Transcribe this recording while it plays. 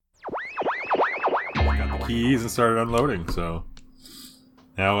keys and started unloading. So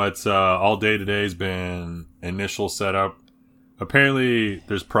now it's all day today has been initial setup. Apparently,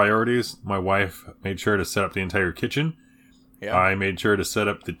 there's priorities. My wife made sure to set up the entire kitchen. Yeah. I made sure to set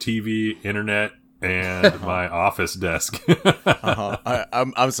up the TV, internet, and my office desk.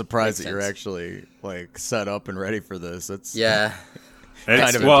 I'm surprised that you're actually like set up and ready for this. It's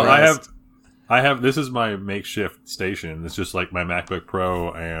kind of well. I have. This is my makeshift station. It's just like my MacBook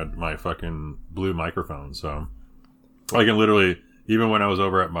Pro and my fucking blue microphone. So I can literally, even when I was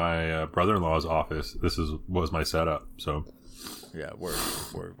over at my brother-in-law's office, was my setup. So yeah, we're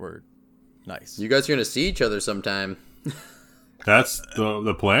nice. You guys are gonna see each other sometime. That's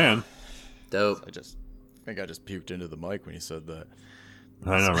the plan. Dope. I think I just puked into the mic when you said that.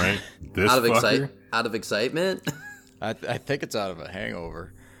 I know, right? This out of excitement. I think it's out of a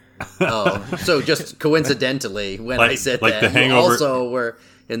hangover. Oh, so just coincidentally, when I said like that, the hangover, you also were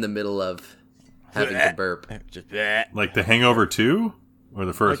in the middle of having to burp. Like the Hangover 2 or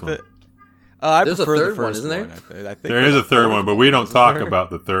the first one? There's a third one, isn't there? I think there is a third one, but we don't talk about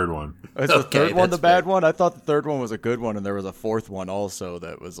the third one. Is the third one the bad one? I thought the third one was a good one, and there was a fourth one also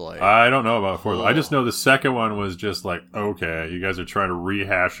that was like... I don't know about fourth. I just know the second one was just like, okay, you guys are trying to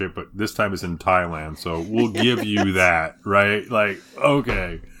rehash it, but this time it's in Thailand, so we'll give you that, right? Like,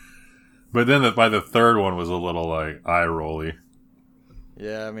 okay. But then by the third one was a little like eye-rolly.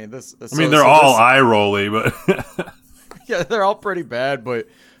 Yeah, I mean, they're all eye-rolly, but... Yeah, they're all pretty bad, but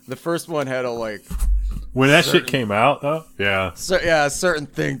the first one had a like... When that shit came out, though, yeah. So, yeah, a certain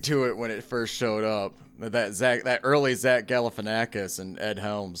thing to it when it first showed up. That early Zach Galifianakis and Ed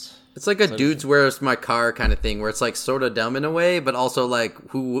Helms. It's like a dude's where's my car kind of thing, where it's like sort of dumb in a way, but also like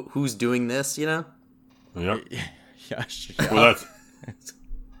who's doing this, you know? Yep. Yeah. Well,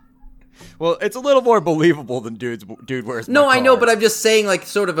 well, it's a little more believable than dude where's my car. No, I know, but I'm just saying like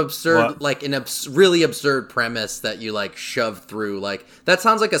sort of absurd, like an really absurd premise that you like shove through. Like that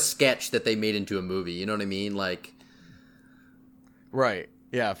sounds like a sketch that they made into a movie. You know what I mean? Like, right?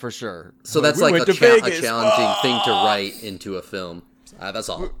 Yeah, for sure. So that's like a challenging thing to write into a film. That's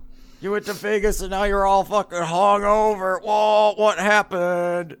all. You went to Vegas and now you're all fucking hungover. Whoa, what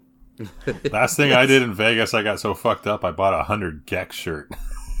happened? Last thing I did in Vegas, I got so fucked up, I bought a 100 Gex shirt.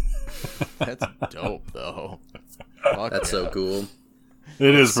 That's dope, though. That's so cool.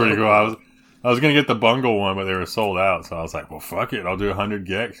 It is pretty cool. I was gonna get the Bungle one, but they were sold out. So I was like, "Well, fuck it, I'll do 100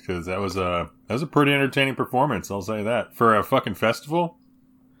 Gex," because that was a pretty entertaining performance. I'll say that for a fucking festival.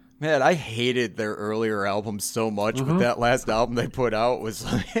 Man, I hated their earlier albums so much, but that last album they put out was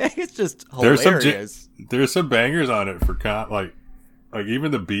it's just hilarious. There's some bangers on it for like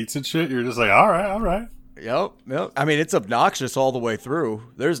even the beats and shit. You're just like, all right. Yep. I mean, it's obnoxious all the way through.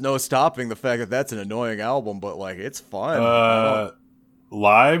 There's no stopping the fact that that's an annoying album, but like, it's fun.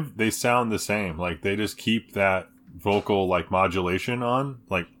 Live, they sound the same. Like they just keep that vocal like modulation on,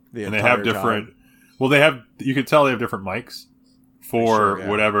 like, and they have different. Time. Well, you can tell they have different mics for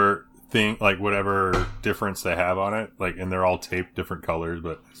whatever thing, like whatever difference they have on it. Like, and they're all taped different colors,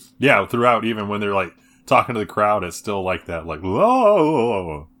 but yeah, throughout, even when they're like talking to the crowd, it's still like that, like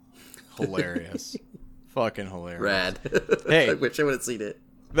whoa, hilarious. Fucking hilarious. Rad. Hey, I wish I would have seen it.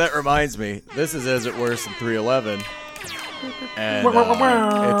 That reminds me, this is Is It Worse Than 311? And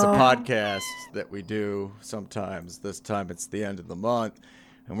it's a podcast that we do sometimes. This time it's the end of the month.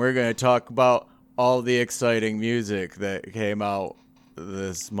 And we're going to talk about all the exciting music that came out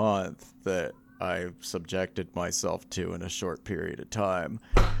this month that I subjected myself to in a short period of time.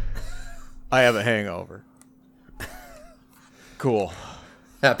 I have a hangover. Cool.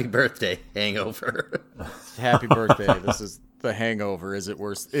 Happy birthday, Hangover. Happy birthday. This is The Hangover. Is it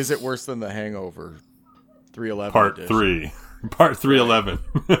worse than The Hangover? 311 Part edition. 3. Part 311.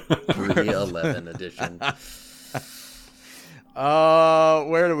 311 edition.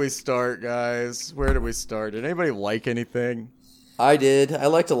 Where do we start, guys? Where do we start? Did anybody like anything? I did. I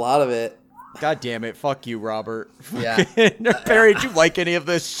liked a lot of it. God damn it. Fuck you, Robert. Yeah. Barry, did you like any of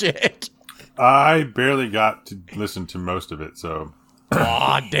this shit? I barely got to listen to most of it, so...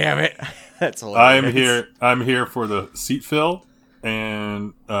 Aw, damn it. That's hilarious. I'm here for the seat fill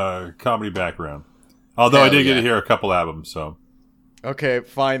and comedy background. Although I did get to hear a couple albums, so. Okay,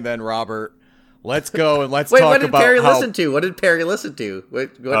 fine then, Robert. Let's go and let's talk about what did Perry listen to? What did Perry listen to?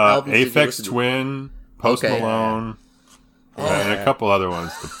 What albums did you Aphex listen to? Twin, Post Malone, and a couple other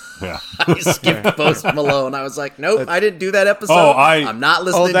ones. Yeah. I skipped Post Malone. I was like, nope, I didn't do that episode. I'm not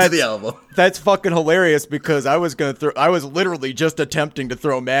listening to the album. That's fucking hilarious because I was literally just attempting to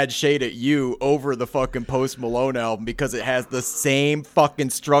throw mad shade at you over the fucking Post Malone album because it has the same fucking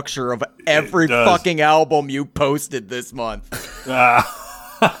structure of every fucking album you posted this month.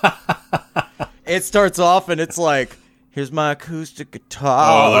 it starts off and it's like, here's my acoustic guitar.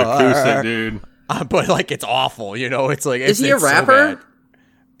 Oh, the acoustic, dude. But like, it's awful, you know? It's like, is he a rapper?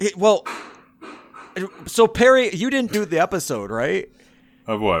 Well, so Perry, you didn't do the episode, right?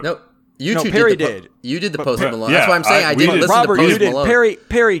 Of what? No, Perry did. You did the Post Malone. Yeah, that's why I'm saying I didn't listen Robert, to Post you did. Malone.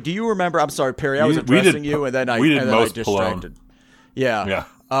 Perry, do you remember? I'm sorry, Perry. I was addressing you, and then I distracted. Yeah.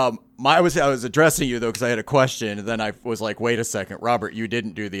 I was addressing you though because I had a question, and then I was like, "Wait a second, Robert, you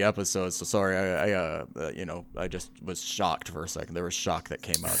didn't do the episode." So sorry, I just was shocked for a second. There was shock that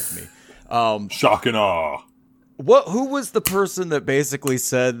came out of me. Shock and awe. Who was the person that basically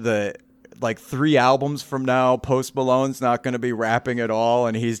said that? Like 3 albums from now, Post Malone's not going to be rapping at all,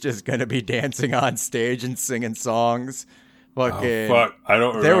 and he's just going to be dancing on stage and singing songs. Fucking, oh, fuck, I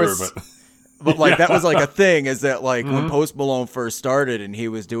don't remember, but like that was like a thing. Is that like when Post Malone first started, and he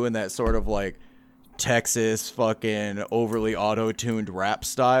was doing that sort of like Texas fucking overly auto-tuned rap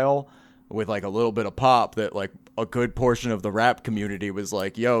style with like a little bit of pop. That like a good portion of the rap community was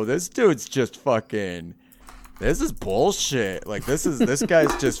like, "Yo, this dude's just fucking." This is bullshit. Like this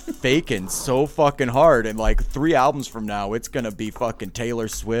guy's just faking so fucking hard. And like 3 albums from now, it's gonna be fucking Taylor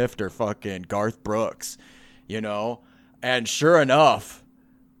Swift or fucking Garth Brooks, you know. And sure enough,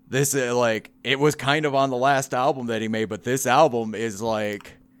 this is like it was kind of on the last album that he made, but this album is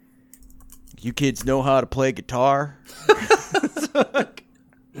like, you kids know how to play guitar.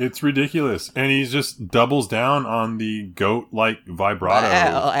 It's ridiculous, and he just doubles down on the goat-like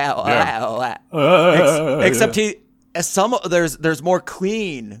vibrato. Except there's more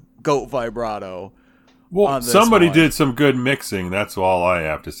clean goat vibrato. Well, somebody did some good mixing. That's all I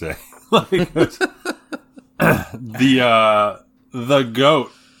have to say. The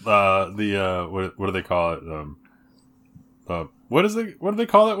goat, what do they call it? What do they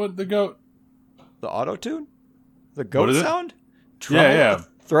call it with the goat? The auto-tune? The goat sound? Yeah.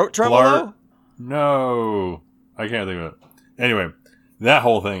 Throat tremolo? No. I can't think of it. Anyway, that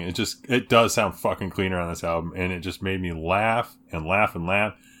whole thing, it does sound fucking cleaner on this album, and it just made me laugh and laugh and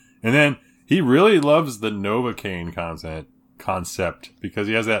laugh. And then he really loves the Novocaine concept because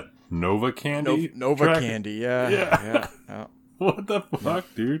he has that Nova Candy. Nova Candy, yeah. What the fuck,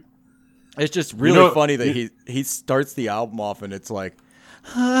 dude? It's just really funny that he starts the album off and it's like,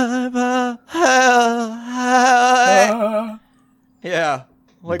 yeah.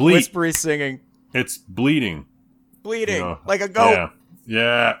 Like whispery singing. It's bleeding. You know? Like a goat.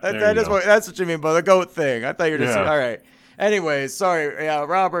 Yeah. That's what you mean by the goat thing. I thought you were just all right. Anyways, sorry. Yeah,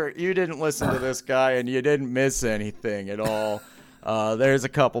 Robert, you didn't listen to this guy and you didn't miss anything at all. There's a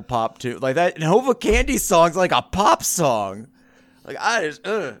couple pop too. Like that Nova Candy song's like a pop song. Like I just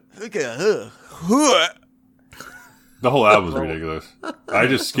the whole album's ridiculous. I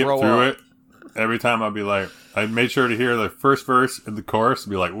just skip through it. Every time I'd be like, I made sure to hear the first verse and the chorus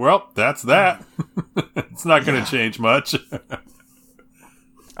and be like, well, that's that. It's not going to change much.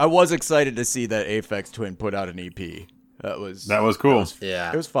 I was excited to see that Aphex Twin put out an EP. That was cool.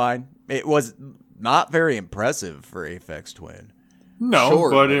 It was fine. It was not very impressive for Aphex Twin. No,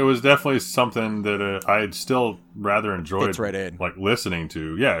 but it was definitely something that I'd still rather enjoyed like listening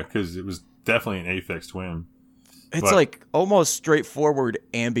to. Yeah, because it was definitely an Aphex Twin. It's like almost straightforward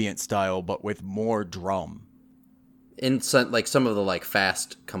ambient style, but with more drum. In some of the like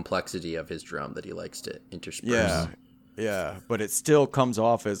fast complexity of his drum that he likes to intersperse. Yeah, but it still comes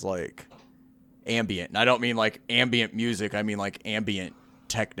off as like ambient. And I don't mean like ambient music. I mean like ambient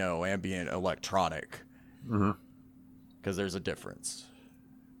techno, ambient electronic. Mm-hmm. Because there's a difference.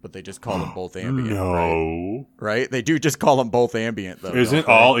 But they just call them both ambient. No. Right? They do just call them both ambient, though. Isn't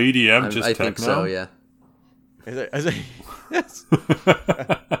all EDM just techno? I think so, yeah. Is it? Yes.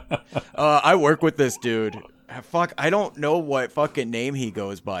 I work with this dude. Fuck, I don't know what fucking name he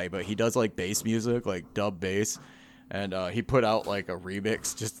goes by, but he does like bass music, like dub bass. And he put out like a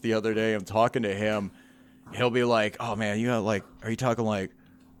remix just the other day. I'm talking to him. He'll be like, oh man, you got like, are you talking like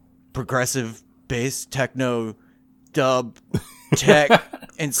progressive bass, techno, dub, tech,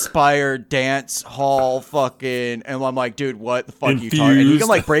 inspired dance hall fucking? And I'm like, dude, what the fuck are you talking? And he can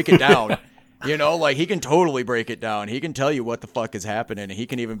like break it down. You know, like he can totally break it down. He can tell you what the fuck is happening. And he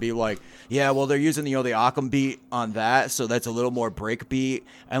can even be like, yeah, well, they're using, the Occam beat on that. So that's a little more break beat.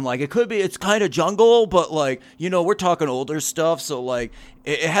 And like, it's kind of jungle, but like, we're talking older stuff. So like,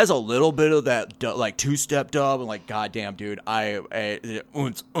 it has a little bit of that like 2-step dub. And like, goddamn, dude, okay.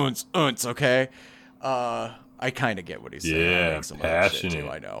 I kind of get what he's saying. Yeah, passionate. Too,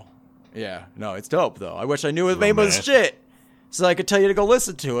 I know. Yeah, no, it's dope though. I wish I knew his name was shit. So I could tell you to go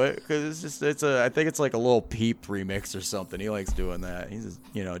listen to it because I think it's like a little Peep remix or something. He likes doing that. He's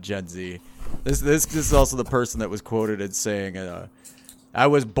Gen Z. This is also the person that was quoted as saying I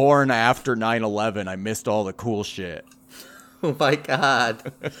was born after 9/11. I missed all the cool shit. Oh my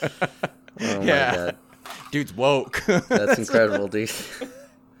god. Oh my god. Dude's woke. That's incredible, dude.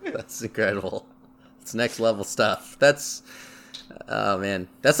 That's incredible. It's next level stuff. Oh man,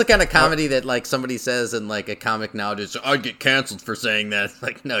 that's the kind of comedy that like somebody says in like a comic nowadays. I'd get canceled for saying that. It's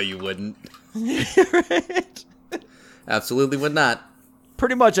like, no, you wouldn't. Right. Absolutely would not.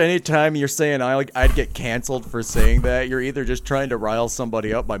 Pretty much any time you're saying I'd get canceled for saying that, you're either just trying to rile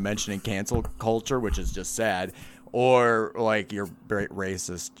somebody up by mentioning cancel culture, which is just sad, or like you're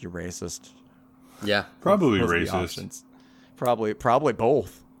racist. You're racist. Yeah, probably racist. Probably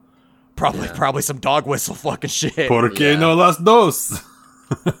both. Probably some dog whistle fucking shit. ¿Por qué no las dos?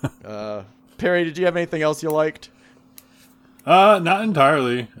 Perry, did you have anything else you liked? Not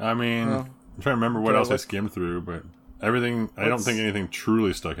entirely. I mean, I'm trying to remember what else I skimmed through, but everything. I don't think anything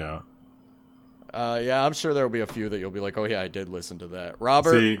truly stuck out. Yeah, I'm sure there will be a few that you'll be like, oh yeah, I did listen to that.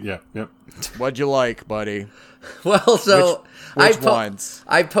 Robert, yep. What'd you like, buddy? Well, so which ones?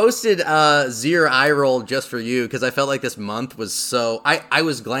 I posted Zero Eye Roll just for you because I felt like this month was so. I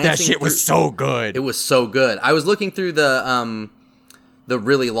was glancing. That shit was so good. It was so good. I was looking through the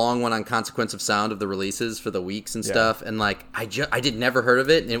really long one on Consequence of Sound of the releases for the weeks and stuff, and like I did never heard of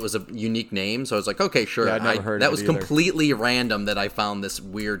it, and it was a unique name, so I was like, okay, sure. Yeah, I'd never heard of it. That was completely random that I found this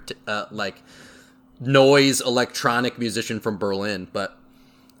weird like noise electronic musician from Berlin, but.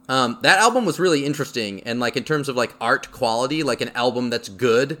 That album was really interesting, and like in terms of like art quality, like an album that's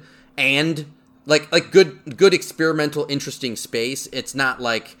good and like good experimental, interesting space. It's not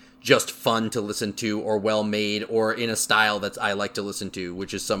like just fun to listen to or well made or in a style that I like to listen to,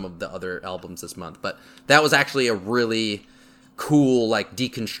 which is some of the other albums this month. But that was actually a really cool like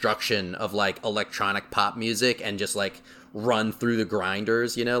deconstruction of like electronic pop music and just like run through the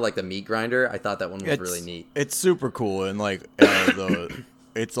grinders, you know, like the meat grinder. I thought that one was really neat. It's super cool, and like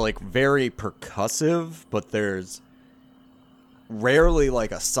it's like very percussive, but there's rarely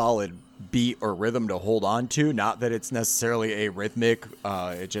like a solid beat or rhythm to hold on to. Not that it's necessarily a rhythmic.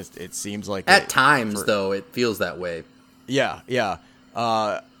 It seems like at times though it feels that way. Yeah.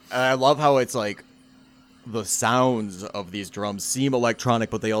 I love how it's like the sounds of these drums seem electronic,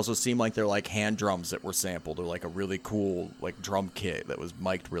 but they also seem like they're like hand drums that were sampled, or like a really cool like drum kit that was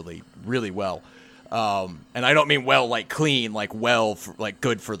mic'd really, really well. And I don't mean well like clean, like well for, like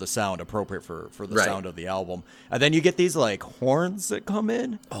good for the sound, appropriate for the sound of the album. And then you get these like horns that come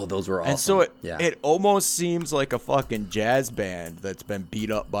in. Oh, those were awesome. And so it almost seems like a fucking jazz band that's been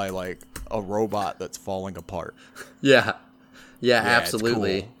beat up by like a robot that's falling apart. Yeah,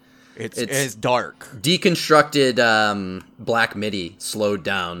 absolutely. It's dark. Deconstructed Black MIDI slowed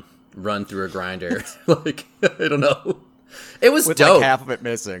down, run through a grinder. Like I don't know. It was with dope. Like half of it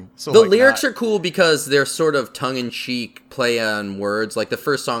missing. So the lyrics are cool because they're sort of tongue-in-cheek play on words. Like the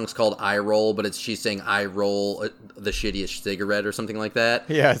first song's called "I Roll," but she's saying "I roll the shittiest cigarette" or something like that.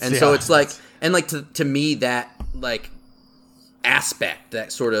 Yes, and so it's like, and like to me that like aspect,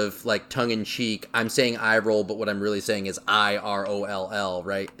 that sort of like tongue-in-cheek. I'm saying "I roll," but what I'm really saying is "IROLL,"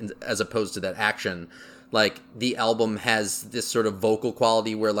 right? As opposed to that action. Like the album has this sort of vocal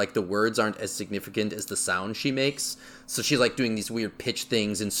quality where like the words aren't as significant as the sound she makes. So she's like doing these weird pitch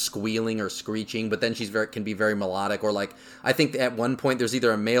things and squealing or screeching, but then can be very melodic. Or like I think at one point there's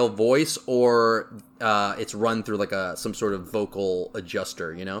either a male voice or it's run through like some sort of vocal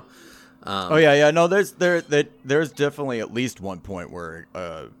adjuster, you know? No, there's definitely at least one point where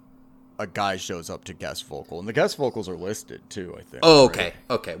a guy shows up to guest vocal, and the guest vocals are listed too, I think. Oh, okay. Right?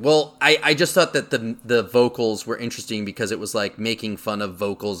 Okay. Well, I just thought that the vocals were interesting because it was like making fun of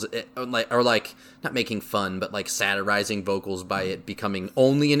vocals, or like not making fun, but like satirizing vocals by it becoming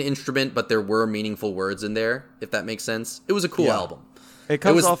only an instrument, but there were meaningful words in there, if that makes sense. It was a cool album. It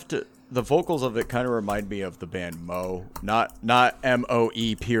comes off to the vocals of it kind of remind me of the band Moe, not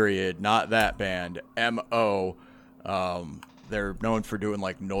MOE period, not that band, MO. They're known for doing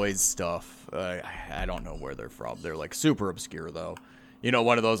like noise stuff. I don't know where they're from. They're like super obscure though. You know,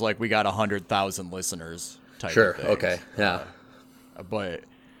 one of those like we got 100,000 listeners type of things. Okay. Yeah. But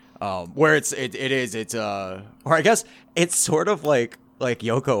where it's or I guess it's sort of like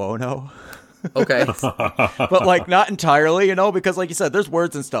Yoko Ono. Okay. But like not entirely, you know, because like you said, there's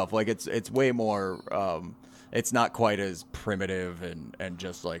words and stuff. Like it's way more it's not quite as primitive and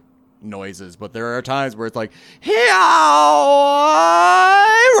just like noises, but there are times where it's like, you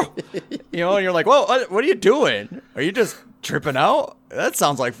know, and you're like, well, what are you doing? Are you just tripping out? That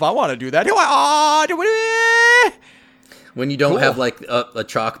sounds like fun. I want to do that. When you don't have like a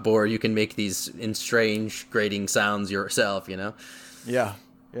chalkboard, you can make these strange grating sounds yourself, you know? Yeah,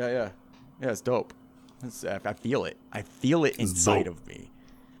 it's dope. I feel it. I feel it inside of me.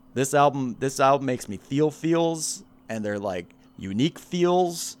 This album makes me feel feels, and they're like unique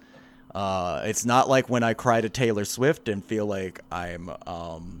feels. It's not like when I cry to Taylor Swift and feel like I'm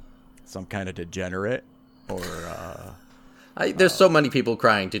some kind of degenerate or. There's so many people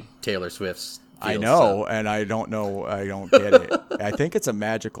crying to Taylor Swift's. I know, and I don't know. I don't get it. I think it's a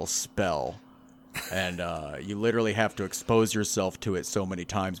magical spell, and you literally have to expose yourself to it so many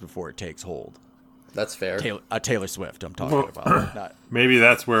times before it takes hold. That's fair. Taylor Swift, I'm talking about. Maybe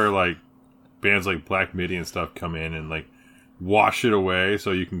that's where like bands like Black Midi and stuff come in and like wash it away,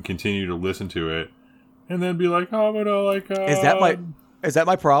 so you can continue to listen to it, and then be like, oh, but like. Is that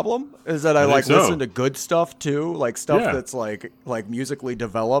my problem? Is that I like listen to good stuff too, like stuff that's like musically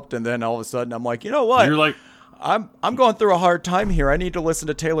developed, and then all of a sudden I'm like, you know what? You're like, I'm going through a hard time here. I need to listen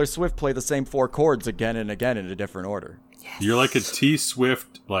to Taylor Swift play the same 4 chords again and again in a different order. Yes. You're like a T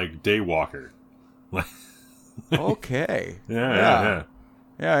Swift like daywalker. Okay. Yeah.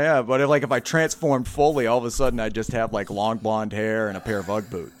 But if I transformed fully, all of a sudden I just have like long blonde hair and a pair of UGG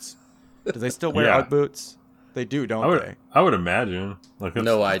boots. Do they still wear UGG boots? They do, don't they? I would imagine. Like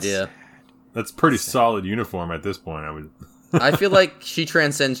no idea. That's pretty solid uniform at this point. I feel like she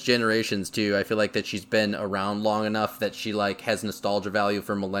transcends generations too. I feel like that she's been around long enough that she like has nostalgia value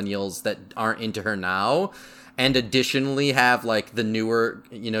for millennials that aren't into her now, and additionally have like the newer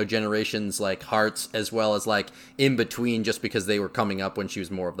generations like hearts as well as like in between, just because they were coming up when she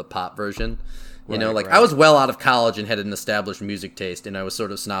was more of the pop version. I was well out of college and had an established music taste, and I was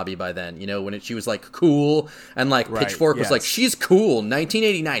sort of snobby by then. When she was like cool, and like Pitchfork was like, she's cool.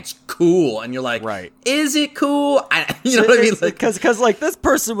 1989's cool, and you're like, is it cool? What I mean? Because like this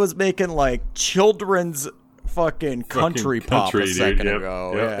person was making like children's fucking country pop a second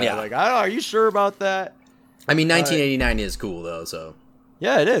ago. Yep. Yeah. Like, are you sure about that? I mean, 1989 is cool though, so.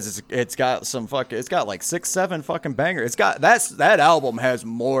 Yeah, it is. It's got it's got like 6-7 fucking bangers. That album has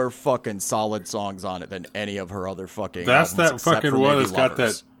more fucking solid songs on it than any of her other fucking That's albums, that fucking one that's got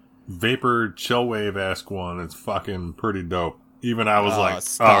that vapor chillwave-esque one. It's fucking pretty dope. Even I was like,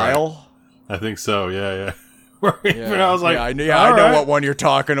 Style? Right. I think so, yeah. I was like, I know what one you're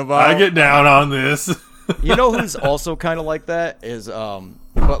talking about. I get down on this. You know who's also kind of like that is,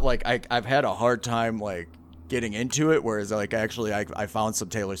 but like I've had a hard time like getting into it, whereas like actually I found some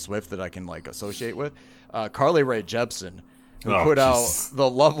Taylor Swift that I can like associate with. Carly Rae Jepsen, who put out The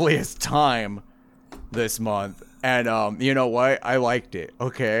Loveliest Time this month, and you know what? I liked it.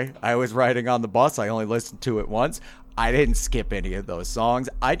 Okay, I was riding on the bus. I only listened to it once. I didn't skip any of those songs.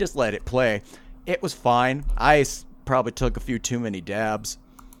 I just let it play. It was fine. I probably took a few too many dabs.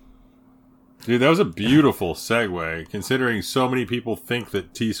 Dude, that was a beautiful segue, considering so many people think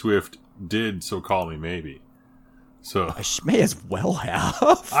that T Swift did So Call Me Maybe. So I may as well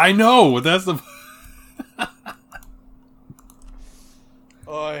have. I know, but that's the.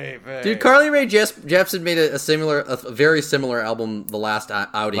 Oy, dude, Carly Rae Jepsen made a very similar album the last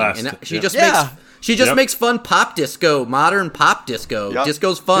outing, and she just makes fun pop disco, modern pop disco. Yep.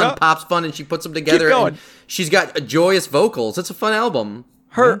 Disco's fun, pop's fun, and she puts them together. And she's got joyous vocals. It's a fun album.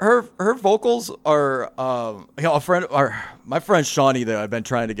 Her vocals are my friend Shawnee that I've been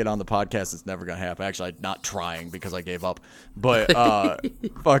trying to get on the podcast. It's never gonna happen. Actually, I'm not trying because I gave up. But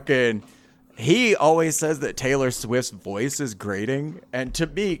fucking, he always says that Taylor Swift's voice is grating, and to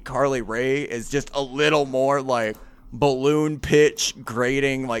me, Carly Rae is just a little more like balloon pitch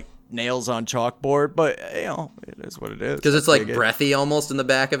grating, like nails on chalkboard. But it is what it is. Because it's like breathy almost in the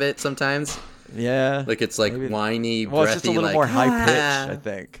back of it sometimes. Yeah, like it's like whiny, breathy. It's just a little more high pitched, I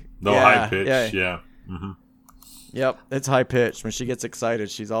think. High pitch, yeah. Mm-hmm. Yep, it's high pitched. When she gets excited,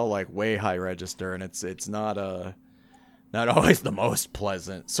 she's all like way high register, and it's not always the most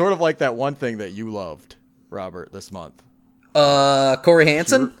pleasant. Sort of like that one thing that you loved, Robert, this month. Corey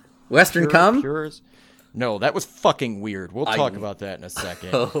Hansen, Western Come. Pures? No, that was fucking weird. We'll talk about that in a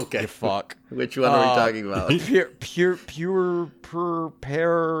second. Okay. You fuck. Which one are we talking about? Pure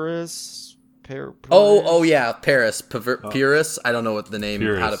Paris. Oh yeah, Paris. Purus. I don't know what the name,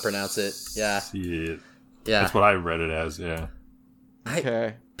 Purus. How to pronounce it. Yeah. Yeah. That's what I read it as. Yeah.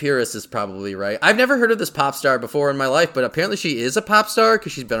 Okay. Purus is probably right. I've never heard of this pop star before in my life, but apparently she is a pop star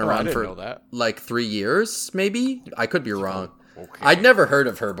because she's been around for like 3 years, maybe. I could be wrong. Okay. I'd never heard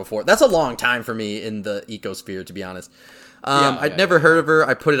of her before. That's a long time for me in the ecosphere, to be honest. I'd never heard of her.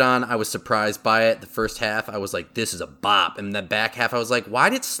 I put it on. I was surprised by it. The first half, I was like, this is a bop. And the back half, I was like,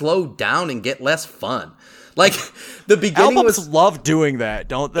 why did it slow down and get less fun? Like, the beginning albums love doing that,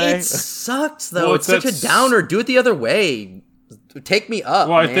 don't they? It sucks, though. It's such a downer. Do it the other way. Take me up,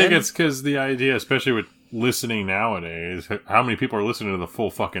 Well, I think it's because the idea, especially with listening nowadays, how many people are listening to the full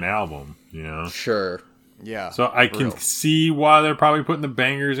fucking album, Sure. Yeah. So I can see why they're probably putting the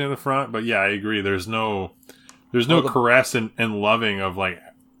bangers in the front, but yeah, I agree. There's no caress and loving of like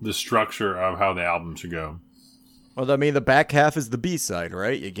the structure of how the album should go. Well, I mean, the back half is the B-side,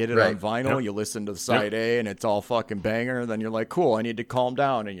 right? You get it on vinyl, Yep. you listen to side A, and it's all fucking banger. Then you're like, cool, I need to calm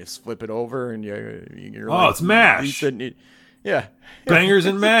down, and you flip it over, and you're like, it's MASH. Yeah. Bangers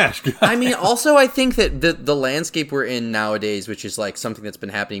and MASH. I mean, also, I think that the landscape we're in nowadays, which is like something that's been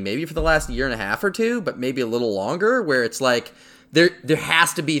happening maybe for the last year and a half or two, but maybe a little longer, where it's like there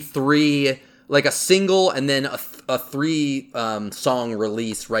has to be three, like a single and then a three song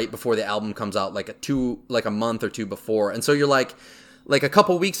release right before the album comes out, like a month or two before. And so you're like a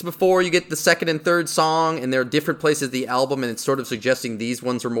couple weeks before you get the second and third song, and they're different places of the album, and it's sort of suggesting these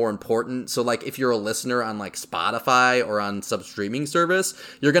ones are more important. So like if you're a listener on like Spotify or on some streaming service,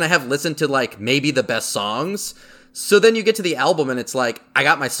 you're gonna have listened to like maybe the best songs. So then you get to the album and it's like, I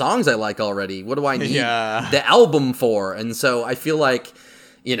got my songs I like already. What do I need the album for? And so I feel like,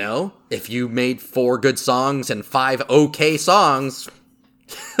 you know, if you made 4 good songs and 5 okay songs,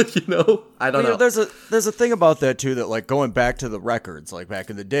 you know, I don't know. There's a thing about that too, that like going back to the records, like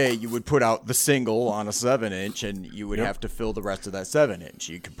back in the day, you would put out the single on a 7-inch and you would have to fill the rest of that 7-inch.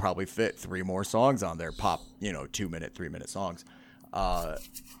 You could probably fit 3 more songs on there, pop, 2-minute, 3-minute songs.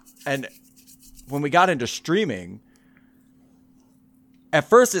 And when we got into streaming, at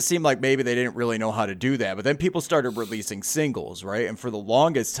first it seemed like maybe they didn't really know how to do that, but then people started releasing singles, right? And for the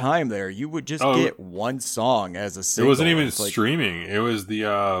longest time there, you would just get one song as a single. It wasn't even streaming. It was the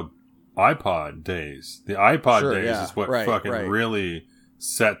iPod days. The iPod days is what really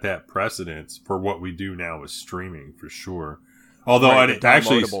set that precedence for what we do now with streaming, for sure. Although I'd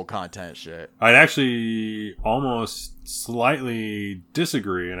actually content shit. I'd actually almost slightly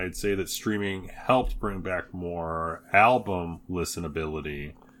disagree, and I'd say that streaming helped bring back more album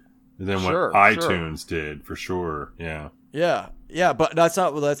listenability than what iTunes did, for sure. Yeah. Yeah, but that's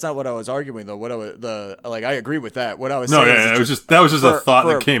not what I was arguing though. I agree with that. What I was saying that was just a thought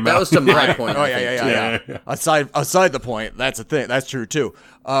that came out. That was to my point. Oh yeah. Aside the point, that's a thing. That's true too.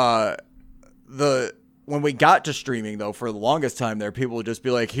 When we got to streaming though, for the longest time there, people would just be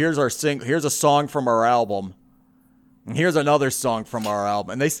like, here's a song from our album, and here's another song from our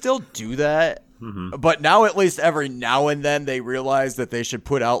album, and they still do that. Mm-hmm. But now, at least every now and then, they realize that they should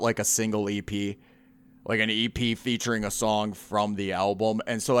put out like a single EP, like an EP featuring a song from the album.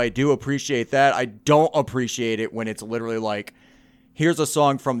 And so I do appreciate that. I don't appreciate it when it's literally like, here's a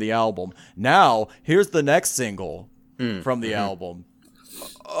song from the album. Now, here's the next single from the album.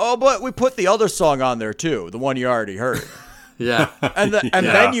 Oh, but we put the other song on there too, the one you already heard. Yeah. And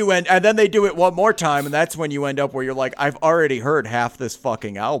then they do it one more time, and that's when you end up where you're like, I've already heard half this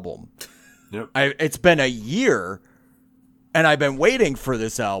fucking album. Yep. It's been a year, and I've been waiting for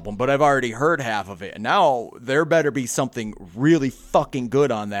this album, but I've already heard half of it. And now there better be something really fucking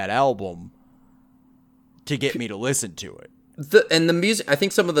good on that album to get me to listen to it. The music, I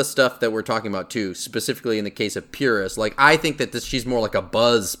think some of the stuff that we're talking about too, specifically in the case of Purist, like I think that she's more like a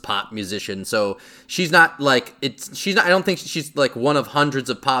buzz pop musician. So she's not like I don't think she's like one of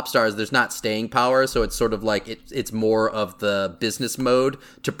hundreds of pop stars. There's not staying power. So it's sort of like it's more of the business mode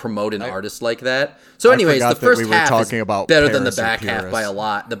to promote an artist like that. So anyways, the first half is better than the back half by a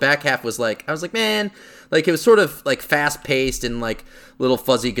lot. The back half was like, I was like, man, like it was sort of like fast paced and like little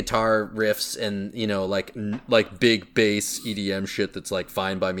fuzzy guitar riffs and, you know, like big bass EDM shit that's like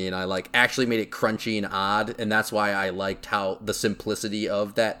fine by me, and I like actually made it crunchy and odd, and that's why I liked how the simplicity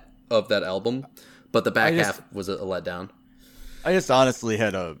of that album. But the back half was a letdown. I just honestly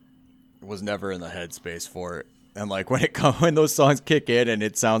was never in the headspace for it. And like when those songs kick in and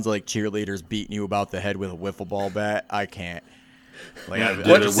it sounds like cheerleaders beating you about the head with a wiffle ball bat, I can't. Like I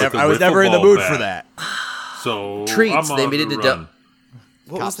was never in the mood for that. So Treats, they made it a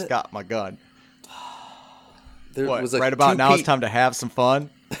Cops got my gun. Was right about now it's time to have some fun?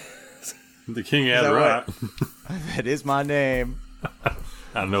 The king had a rat. That is my name.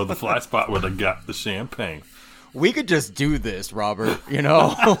 I know the fly spot where they got the champagne. We could just do this, Robert. You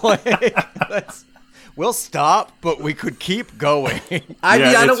know, we'll stop, but we could keep going.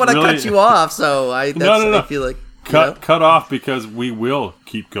 I don't want to cut you off, so I feel like cut off because we will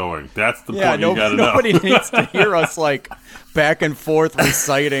keep going. That's the point you gotta know. Nobody needs to hear us like back and forth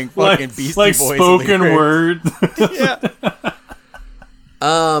reciting fucking Beastie Boys spoken lyrics. word. Yeah.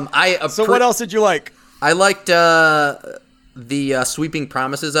 So what else did you like? I liked the Sweeping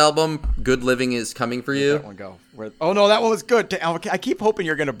Promises album. Good Living Is Coming for You. That one go. Oh no, that one was good. I keep hoping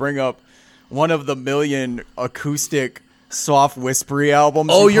you're gonna bring up one of the million acoustic soft whispery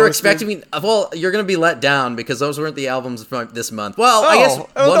albums. Oh, you're expecting me? Well, you're gonna be let down because those weren't the albums from this month. Well, I guess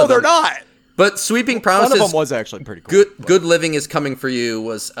they're not. But Sweeping Promises, one of them was actually pretty cool. Good Living Is Coming For You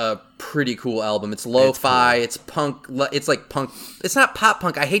was a pretty cool album. It's lo-fi, it's punk, it's like punk. It's not pop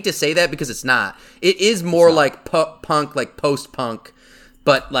punk. I hate to say that because it's not. It is more like punk, like post-punk,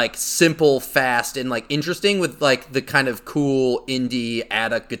 but like simple, fast, and like interesting with like the kind of cool indie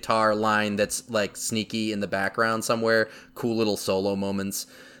attic guitar line that's like sneaky in the background somewhere. Cool little solo moments.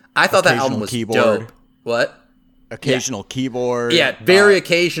 I thought that album was dope. What? Occasional keyboard. Yeah, very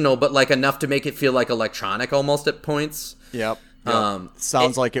occasional, but like enough to make it feel like electronic almost at points. Yep.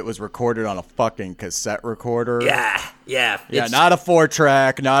 Sounds like it was recorded on a fucking cassette recorder. Yeah. Not a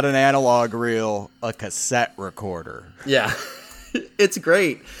 4-track, not an analog reel, a cassette recorder. Yeah. It's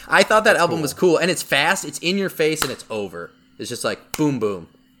great. I thought that album was cool, and it's fast, it's in your face, and it's over. It's just like boom, boom.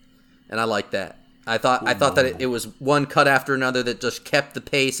 And I like that. I thought that it was one cut after another that just kept the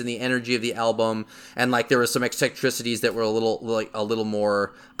pace and the energy of the album, and like there were some eccentricities that were a little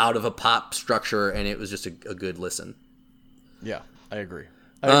more out of a pop structure, and it was just a good listen. Yeah, I agree.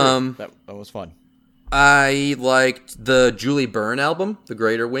 That was fun. I liked the Julie Byrne album, The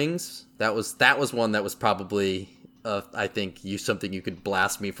Greater Wings. That was one that was probably I think something you could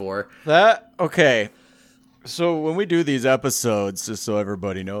blast me for. Okay. So when we do these episodes, just so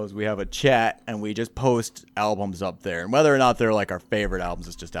everybody knows, we have a chat and we just post albums up there. And whether or not they're like our favorite albums,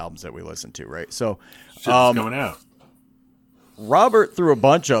 it's just albums that we listen to, right? So shit's coming out. Robert threw a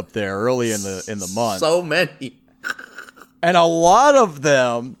bunch up there early in the month. So many. And a lot of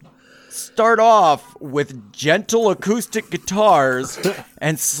them start off with gentle acoustic guitars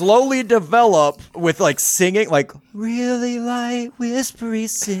and slowly develop with like singing, like really light whispery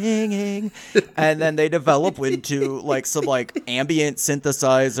singing, and then they develop into like some like ambient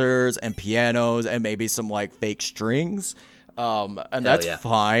synthesizers and pianos and maybe some like fake strings, and that's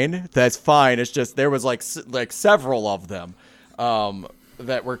fine. That's fine. It's just there was like several of them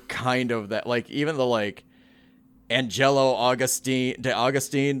that were kind of that, like even the like Angelo Augustine,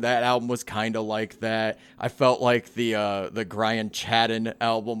 that album was kind of like that. I felt like the Brian Chadden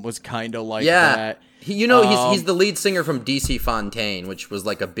album was kind of like that. He's the lead singer from DC Fontaine, which was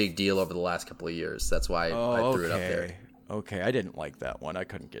like a big deal over the last couple of years. That's why I threw it up there. Okay, I didn't like that one. I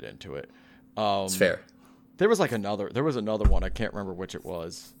couldn't get into it. It's fair. There was another one. I can't remember which it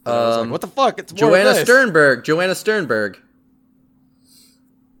was. I was like, what the fuck? It's Joanna Sternberg.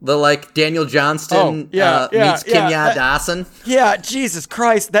 The like Daniel Johnston meets Kimya Dawson. Yeah, Jesus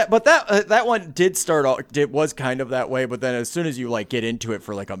Christ! That one did start off. It was kind of that way, but then as soon as you like get into it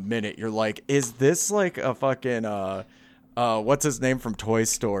for like a minute, you're like, is this like a fucking what's his name from Toy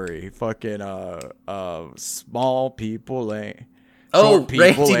Story? Fucking small people ain't.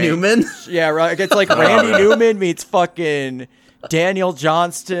 Randy Newman. Yeah, right. It's like Randy Newman meets fucking Daniel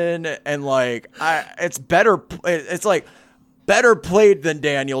Johnston, and like it's better. It's like. Better played than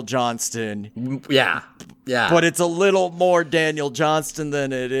Daniel Johnston. Yeah. But it's a little more Daniel Johnston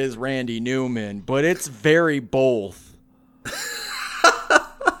than it is Randy Newman. But it's very both.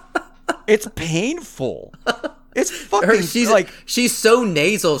 It's painful. It's fucking she's so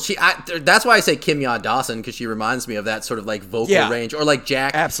nasal. That's why I say Kimya Dawson, because she reminds me of that sort of like vocal range, or like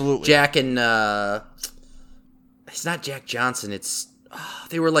Jack. Absolutely. Jack and it's not Jack Johnson. It's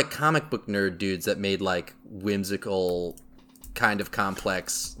they were like comic book nerd dudes that made like whimsical, kind of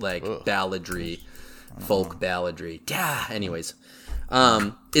complex, like balladry, folk balladry. Yeah. Anyways,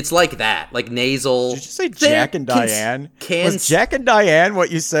 it's like that, like nasal. Did you say Jack and Diane? Was Jack and Diane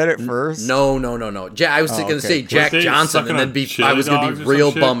what you said at first? No. I was going to say Jack Johnson, and then I was going to be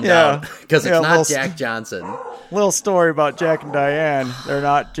real bummed out because it's not Jack Johnson. Little story about Jack and Diane. They're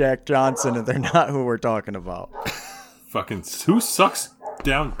not Jack Johnson, and they're not who we're talking about. Fucking who sucks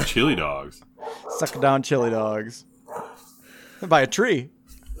down chili dogs? Suck down chili dogs. By a tree.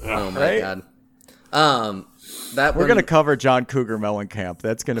 Oh my god. We're gonna cover John Cougar Mellencamp.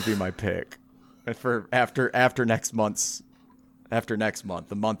 That's gonna be my pick for after next month,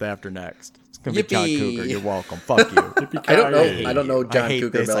 the month after next. It's gonna be John Cougar. You're welcome. Fuck you. I don't know John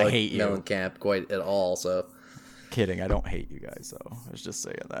Cougar Mellencamp quite at all. So kidding. I don't hate you guys though. I was just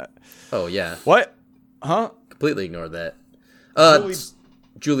saying that. Oh yeah. What? Huh? Completely ignored that.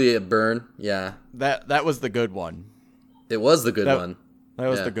 Julia Byrne. Yeah. That was the good one. It was the good one. That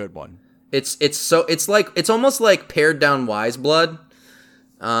was the good one. It's almost like Pared Down Wise Blood.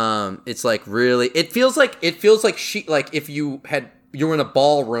 It's like really. It feels like she, like if you were in a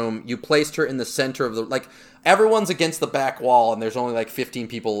ballroom, you placed her in the center of the, like everyone's against the back wall and there's only like 15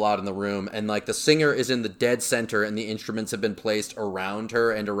 people allowed in the room, and like the singer is in the dead center and the instruments have been placed around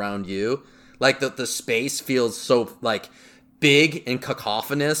her and around you. Like the space feels so like big and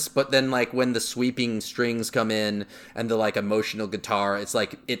cacophonous, but then like when the sweeping strings come in and the like emotional guitar, it's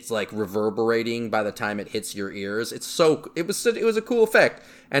like reverberating by the time it hits your ears. It was a cool effect.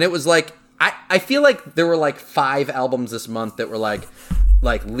 And it was like I feel like there were like 5 albums this month that were like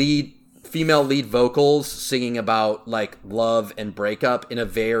female lead vocals singing about like love and breakup in a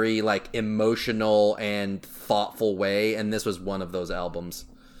very like emotional and thoughtful way, and this was one of those albums.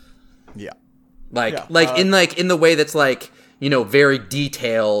 Yeah. In the way that's like, you know, very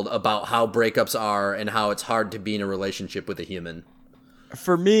detailed about how breakups are and how it's hard to be in a relationship with a human.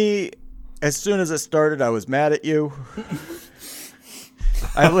 For me, as soon as it started, I was mad at you.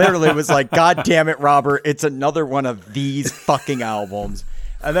 I literally was like, God damn it, Robert, it's another one of these fucking albums.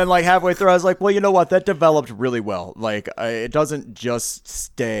 And then like halfway through, I was like, well, you know what? That developed really well. Like, it doesn't just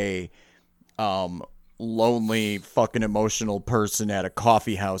stay lonely fucking emotional person at a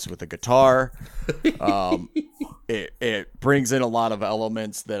coffee house with a guitar. It brings in a lot of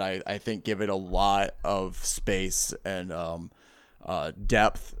elements that I think give it a lot of space and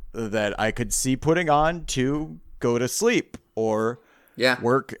depth that I could see putting on to go to sleep or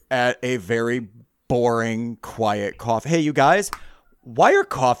work at a very boring, quiet coffee. Hey, you guys, why are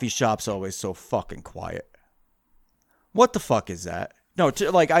coffee shops always so fucking quiet? What the fuck is that? No,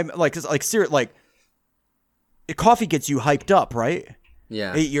 coffee gets you hyped up, right?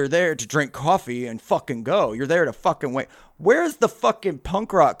 Yeah. You're there to drink coffee and fucking go. You're there to fucking wait. Where's the fucking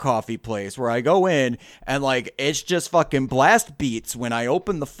punk rock coffee place where I go in and like it's just fucking blast beats when I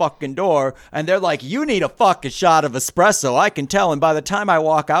open the fucking door and they're like, you need a fucking shot of espresso. I can tell. And by the time I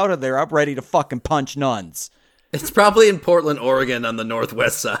walk out of there, I'm ready to fucking punch nuns. It's probably in Portland, Oregon on the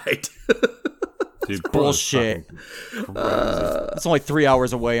northwest side. Dude, bullshit. It's only 3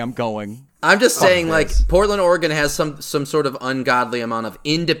 hours away. I'm going. I'm just saying, like, Portland, Oregon has some sort of ungodly amount of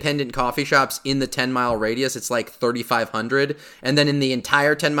independent coffee shops in the 10-mile radius. It's like 3,500. And then in the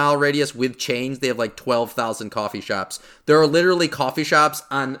entire 10-mile radius with chains, they have like 12,000 coffee shops. There are literally coffee shops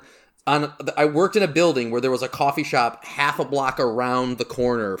on I worked in a building where there was a coffee shop half a block around the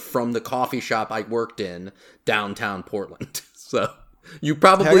corner from the coffee shop I worked in downtown Portland. So you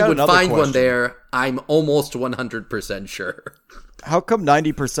probably would find one there. I'm almost 100% sure. How come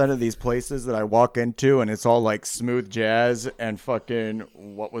 90% of these places that I walk into and it's all like smooth jazz and fucking,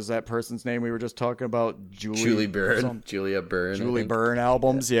 what was that person's name we were just talking about? Julia Byrne. Julia Byrne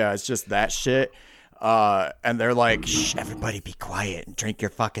albums. Yeah, it's just that shit. And they're like, shh, everybody be quiet and drink your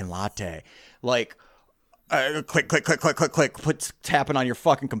fucking latte. Like, click, click, click, click, click, click, tapping on your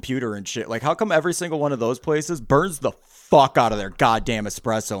fucking computer and shit. Like, how come every single one of those places burns the fuck out of their goddamn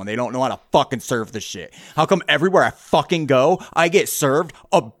espresso and they don't know how to fucking serve the shit? How come everywhere I fucking go, I get served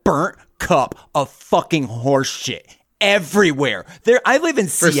a burnt cup of fucking horse shit everywhere? I live in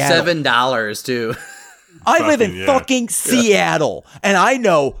Seattle. For $7 too. I live in fucking Seattle and I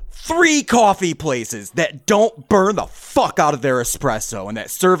know 3 coffee places that don't burn the fuck out of their espresso and that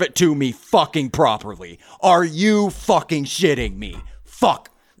serve it to me fucking properly. Are you fucking shitting me?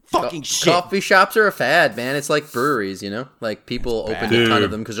 Fucking shit. Coffee shops are a fad, man. It's like breweries, you know? Like, people opened a ton of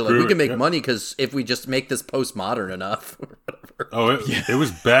them because they're like, we can make money because if we just make this postmodern enough. It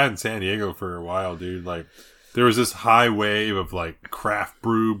was bad in San Diego for a while, dude. Like, there was this high wave of, like, craft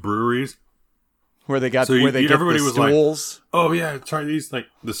breweries. Where they got everybody was stools. Like, oh, yeah, try these. Like,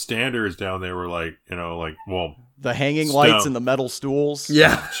 the standards down there were like, you know, like, well... The hanging lights and the metal stools.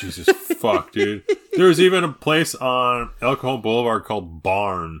 Yeah. Oh, Jesus fuck, dude. There was even a place on El Cajon Boulevard called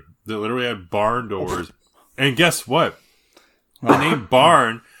Barn that literally had barn doors. And guess what? The name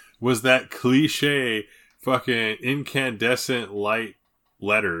Barn was that cliche fucking incandescent light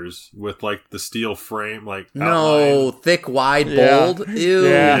letters with like the steel frame, like outline. Thick, wide, bold. Ew.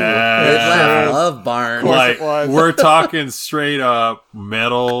 I love Barn. Like, we're talking straight up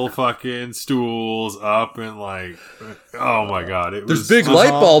metal fucking stools up and like, oh my god, there's big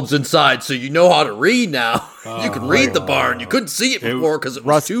light bulbs inside, so you know how to read now. You can read the Barn. You couldn't see it before because it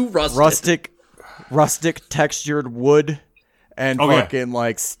was too rusted. Rustic textured wood and fucking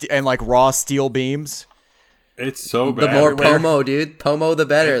like raw steel beams. It's so bad. The more Pomo, dude. Pomo the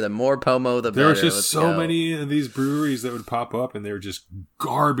better. The more Pomo the better. There was just so many of these breweries that would pop up and they were just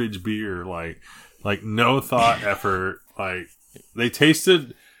garbage beer. Like no thought effort. Like, they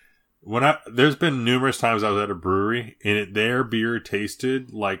tasted... There's been numerous times I was at a brewery and their beer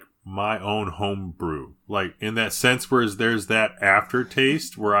tasted like my own home brew. Like, in that sense where there's that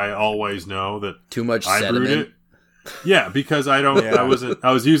aftertaste where I always know that too much I sediment. brewed it. Yeah, because I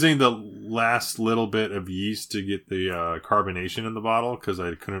was using the last little bit of yeast to get the carbonation in the bottle because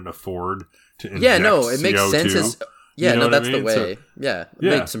I couldn't afford to inject it makes CO2. sense. That's the way. So, it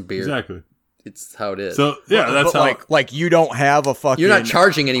makes some beer. Exactly. it's how it is. So yeah, that's how. Like you don't have a fucking. You're not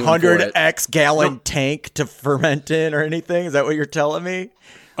charging anyone for it. 100x gallon tank to ferment in or anything. Is that what you're telling me?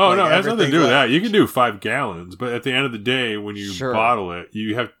 Oh no, it has nothing to do with that. You can do 5 gallons, but at the end of the day, when you Sure. bottle it,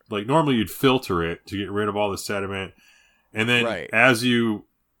 you have normally you'd filter it to get rid of all the sediment, and then as you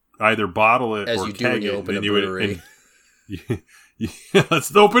either bottle it as or you do when you open a brewery.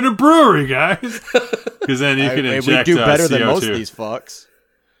 Let's open a brewery, guys, because then you can inject we do better CO2. than most of these fucks.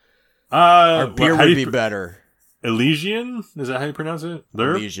 Our beer would be better. Elysian, is that how you pronounce it?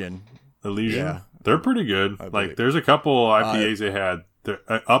 Elysian. Yeah. They're pretty good. Like, there's a couple IPAs they had.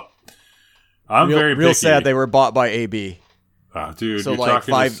 I'm very real picky. sad they were bought by AB. Oh, dude, So you're like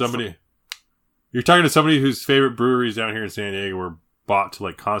talking to somebody. You're talking to somebody whose favorite breweries down here in San Diego were bought to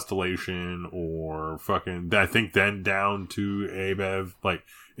like Constellation or fucking. I think then down to ABEV. Like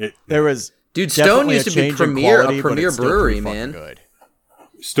it. There was Stone used to be a premier brewery, man. Good.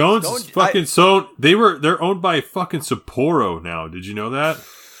 Stone's fucking they're owned by fucking Sapporo now. Did you know that?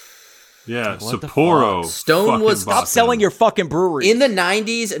 Yeah, Sapporo. Stone was stop selling your fucking brewery in the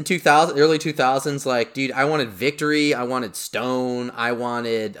 90s and 2000, early 2000s. Like, dude, I wanted Victory, I wanted Stone, I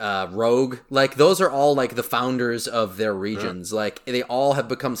wanted Rogue. Like, those are all like the founders of their regions. Yeah. Like, they all have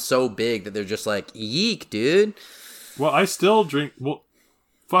become so big that they're just like, yeek, dude. Well, I still drink. Well,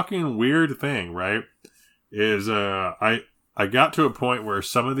 fucking weird thing, right? Is I got to a point where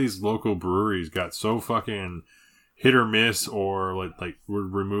some of these local breweries got so fucking hit or miss, or like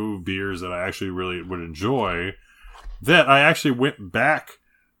would remove beers that I actually really would enjoy, that I actually went back.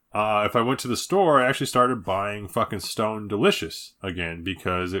 If I went to the store, I actually started buying fucking Stone Delicious again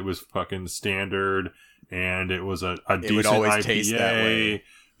because it was fucking standard and it was a decent would always IPA. taste that way.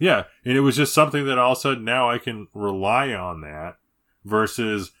 Yeah, and it was just something that all of a sudden now I can rely on that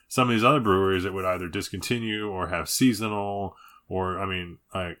versus some of these other breweries that would either discontinue or have seasonal, or I mean,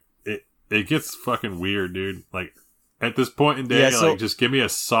 like it gets fucking weird, dude. Like, at this point in day, like, just give me a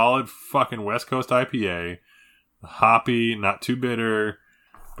solid fucking West Coast IPA, hoppy, not too bitter,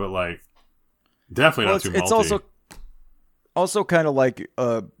 but like definitely not too malty. It's also kind of like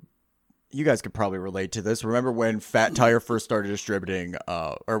you guys could probably relate to this. Remember when Fat Tire first started distributing,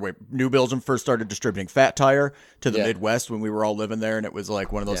 New Belgium first started distributing Fat Tire to the Midwest when we were all living there, and it was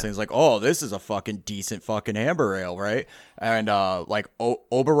like one of those things like, oh, this is a fucking decent fucking amber ale, right? And like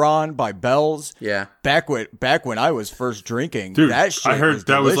Oberon by Bell's, back when I was first drinking, dude, that shit I heard was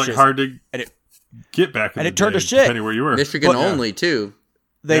that delicious. was like hard to get back, and it turned to shit. Depending where you were, Michigan only too.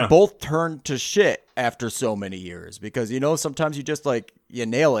 They both turned to shit after so many years because, sometimes you just like, you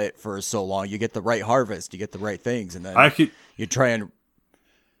nail it for so long. You get the right harvest, you get the right things, and then you try and.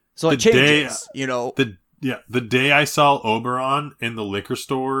 So it changes, The day I saw Oberon in the liquor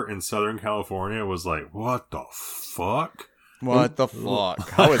store in Southern California was like, what the fuck? What the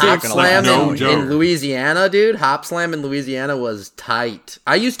fuck? How is Hop that Slam going to in Louisiana, dude. Hop Slam in Louisiana was tight.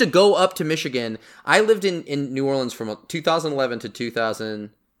 I used to go up to Michigan. I lived in New Orleans from 2011 to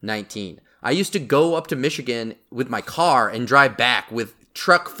 2019. I used to go up to Michigan with my car and drive back with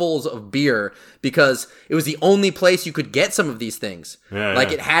truckfuls of beer because it was the only place you could get some of these things.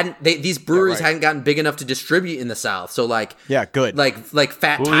 It hadn't. These breweries hadn't gotten big enough to distribute in the South. So good. Like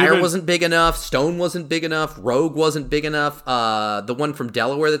Fat Tire wasn't big enough. Stone wasn't big enough. Rogue wasn't big enough. The one from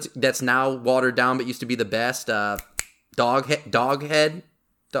Delaware that's now watered down but used to be the best. Dogfish.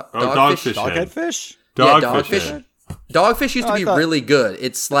 Dogfish used to be really good.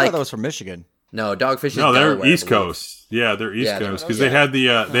 It's like, I thought that was from Michigan. No, Dogfish is they're Delaware, East Coast. Yeah, they're East Coast because they had the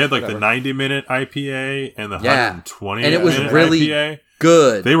the 90-minute IPA and the 120 and it was really IPA.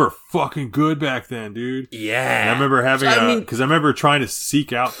 Good. They were fucking good back then, dude. Yeah. And I remember having because I remember trying to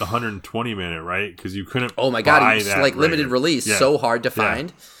seek out the 120-minute, right? Because you couldn't. Oh my god, it's like limited release, so hard to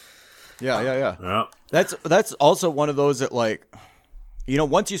find. Yeah. That's also one of those that, like,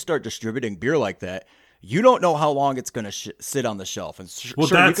 once you start distributing beer like that, you don't know how long it's going to sit on the shelf. And sure,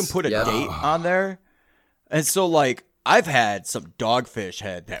 you can put a date on there. And so, like, I've had some Dogfish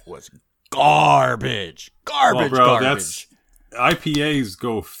Head that was garbage. Garbage. IPAs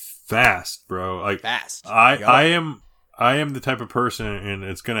go fast, bro. Like, fast. I am the type of person, and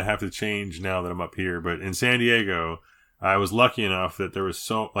it's going to have to change now that I'm up here. But in San Diego, I was lucky enough that there was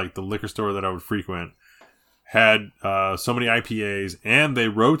the liquor store that I would frequent had so many IPAs, and they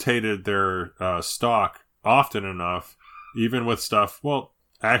rotated their stock often enough, even with stuff. Well,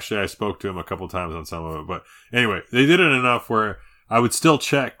 actually, I spoke to him a couple times on some of it, but anyway, they did it enough where I would still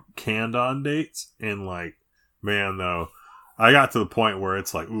check canned on dates, and like, man, though, I got to the point where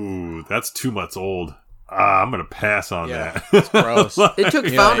it's like, ooh, that's 2 months old. I'm gonna pass on that. It's gross. It took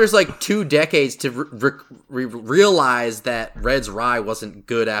founders like 2 decades to realize that Red's Rye wasn't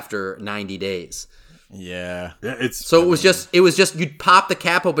good after 90 days. Yeah. So it was just you'd pop the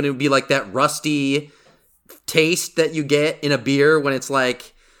cap open, and it would be like that rusty taste that you get in a beer when it's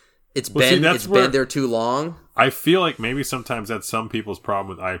like it's been there too long. I feel like maybe sometimes that's some people's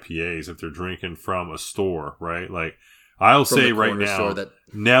problem with IPAs if they're drinking from a store, right? Like I'll say right now,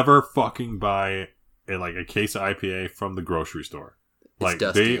 never fucking buy a case of IPA from the grocery store. Like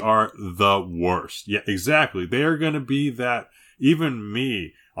they are the worst. Yeah, exactly. They are going to be that. Even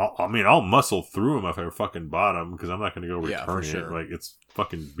me, I'll muscle through them if I fucking bought them because I'm not going to go return it. Like it's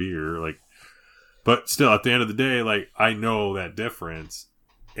fucking beer. Like, but still, at the end of the day, like I know that difference.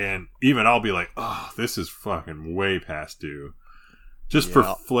 And even I'll be like, oh, this is fucking way past due. Just for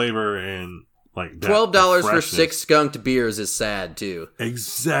flavor and like that $12 for 6 skunked beers is sad too.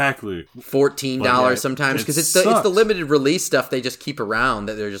 Exactly. $14 sometimes because it's the limited release stuff they just keep around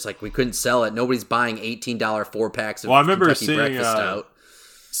that they're just like, we couldn't sell it. Nobody's buying $18 4-packs of I remember Kentucky seeing, Breakfast Stout.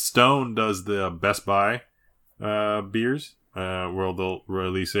 Stone does the Best Buy beers. Where they'll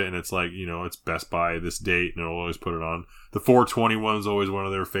release it and it's like, it's Best Buy this date and they'll always put it on. The 420 one's always one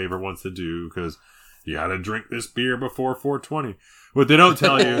of their favorite ones to do because you gotta drink this beer before 420. What they don't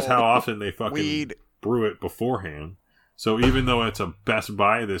tell you is how often they fucking brew it beforehand. So even though it's a Best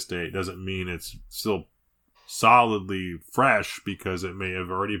Buy this date doesn't mean it's still solidly fresh because it may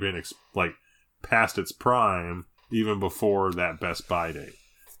have already been past its prime even before that Best Buy date.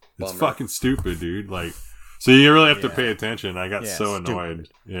 It's fucking stupid, dude. Like, so you really have to pay attention. I got so annoyed.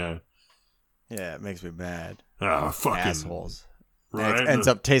 Yeah. Yeah, it makes me mad. Oh, fucking assholes. Right? It ends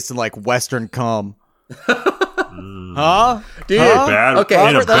up tasting like Western cum. Huh? Dude, bad, okay,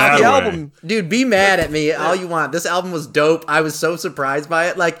 Robert, that's the album. Dude, be mad at me all you want. This album was dope. I was so surprised by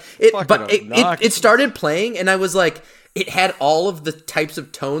it. Like it started playing and I was like, it had all of the types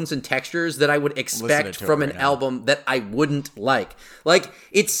of tones and textures that I would expect from an album that I wouldn't like. Like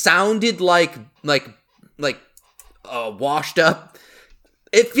it sounded like washed up.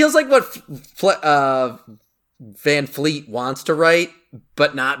 It feels like what Van Fleet wants to write,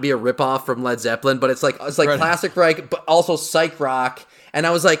 but not be a ripoff from Led Zeppelin. But it's like classic rock, but also psych rock. And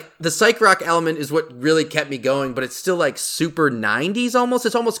I was like, the psych rock element is what really kept me going, but it's still like super 90s almost.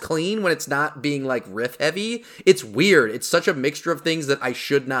 It's almost clean when it's not being like riff heavy. It's weird. It's such a mixture of things that I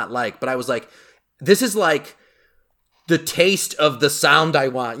should not like. But I was like, this is like the taste of the sound I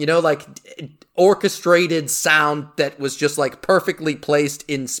want, like orchestrated sound that was just like perfectly placed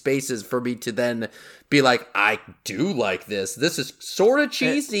in spaces for me to then be like, I do like this. This is sort of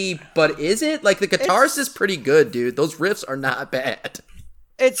cheesy, but is it? Like the guitarist is pretty good, dude. Those riffs are not bad.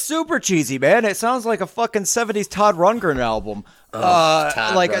 It's super cheesy, man. It sounds like a fucking 70s Todd Rundgren album.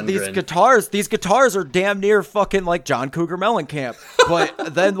 Rundgren. These guitars are damn near fucking like John Cougar Mellencamp.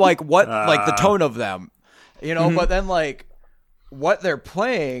 But then like what, like the tone of them, but then like what they're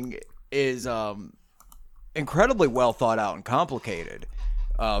playing is incredibly well thought out and complicated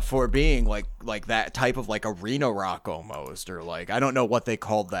for being like that type of like arena rock almost, or like I don't know what they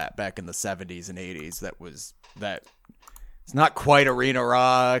called that back in the 70s and 80s. That it's not quite arena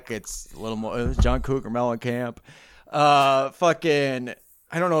rock. It's a little more. It was John Cougar Mellencamp. Fucking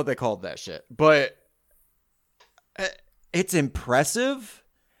I don't know what they called that shit, but it's impressive.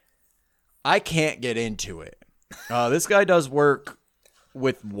 I can't get into it. This guy does work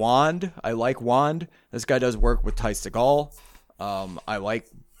with Wand. I like Wand. This guy does work with Ty Segall. I like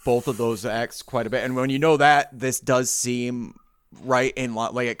both of those acts quite a bit. And when you know that, this does seem right in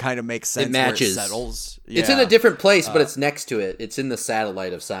like it kind of makes sense. It matches. Where it settles. It's in a different place, but it's next to it. It's in the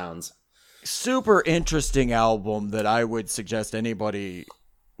satellite of sounds. Super interesting album that I would suggest anybody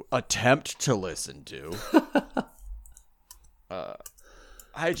attempt to listen to. It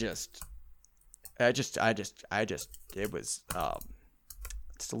was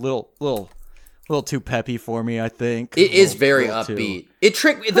just a little too peppy for me, I think. It is very upbeat. It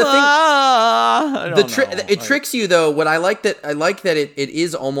tricks you though. What I like that it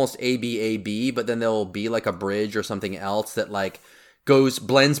is almost ABAB, but then there'll be like a bridge or something else that like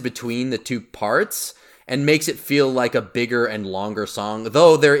blends between the two parts and makes it feel like a bigger and longer song.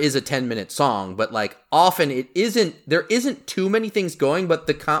 Though there is a 10-minute song, but like often there isn't too many things going, but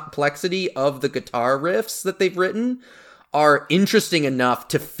the complexity of the guitar riffs that they've written are interesting enough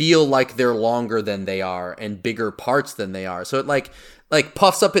to feel like they're longer than they are and bigger parts than they are. So it like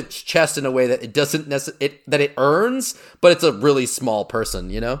puffs up its chest in a way that it doesn't that it earns, but it's a really small person,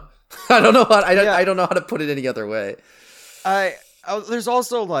 I don't know I don't know how to put it any other way. There's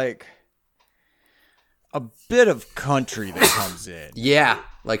also like a bit of country that comes in. Yeah,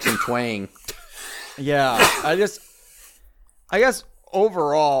 like some twang. Yeah, I guess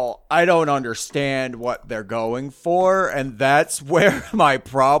overall, I don't understand what they're going for, and that's where my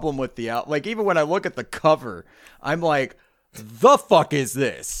problem with the like, even when I look at the cover, I'm like, the fuck is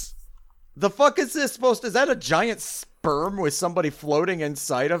this? The fuck is this supposed to? Is that a giant sperm with somebody floating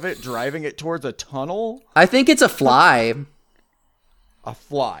inside of it, driving it towards a tunnel? I think it's a fly. A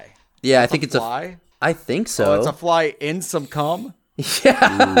fly. Yeah, I think it's fly. I think so. Oh, it's a fly in some cum? Yeah,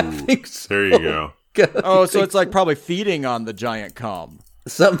 I think so. There you go. Oh, so it's like probably feeding on the giant cum.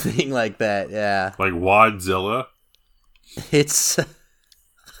 Something like that, yeah. Like Wadzilla. It's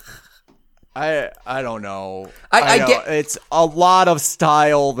I don't know. I know. get It's a lot of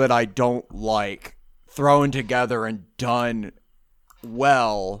style that I don't like thrown together and done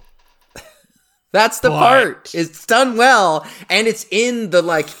well. That's the part. It's done well, and it's in the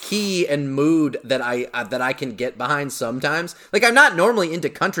like key and mood that I can get behind sometimes. Like, I'm not normally into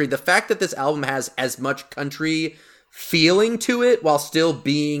country. The fact that this album has as much country feeling to it while still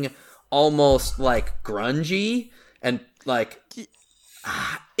being almost like grungy and like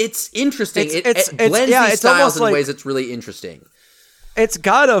it's interesting. It blends these styles in ways that's really interesting. It's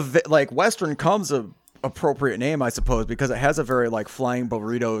got a like Western Comes a appropriate name, I suppose, because it has a very like Flying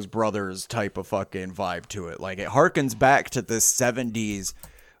Burritos Brothers type of fucking vibe to it. Like, it harkens back to this 70s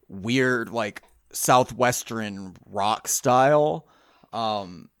weird like southwestern rock style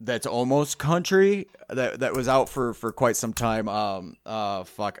that's almost country that was out for quite some time.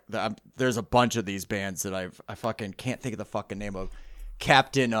 There's a bunch of these bands that I fucking can't think of the fucking name of.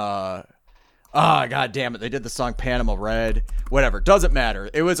 Captain god damn it, they did the song Panama Red. Whatever, doesn't matter.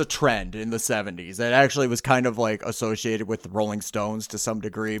 It was a trend in the 70s. It actually was kind of like associated with the Rolling Stones to some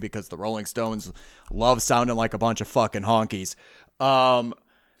degree, because the Rolling Stones love sounding like a bunch of fucking honkies. The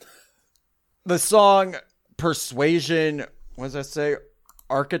song Persuasion, what does that say?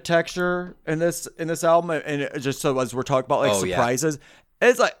 Architecture in this album, and it, just so as we're talking about like surprises,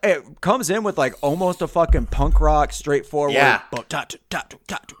 it's like it comes in with like almost a fucking punk rock, straightforward. Yeah. And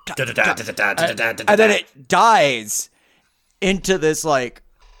then it dies into this like,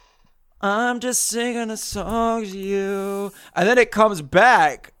 I'm just singing a song to you, and then it comes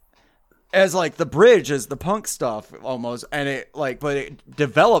back as like the bridge is the punk stuff almost, and it like, but it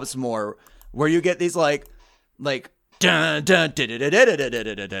develops more where you get these like dun dun da da da da da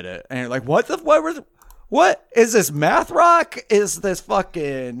da da da, and you're like, what is this, math rock? Is this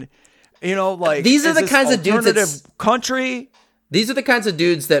fucking, like, these are the kinds of dudes that country? These are the kinds of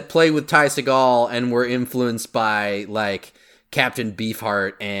dudes that play with Ty Segall and were influenced by like Captain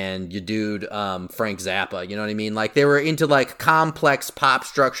Beefheart and your dude Frank Zappa. You know what I mean? Like, they were into like complex pop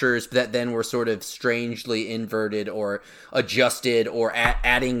structures that then were sort of strangely inverted or adjusted or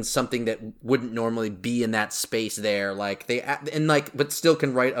adding something that wouldn't normally be in that space there. Like but still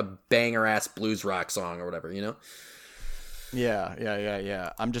can write a banger ass blues rock song or whatever. You know?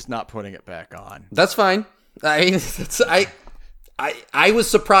 Yeah. I'm just not putting it back on. That's fine. I mean, I was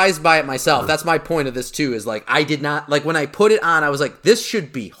surprised by it myself. That's my point of this too, is like, I did not, like, when I put it on, I was like, this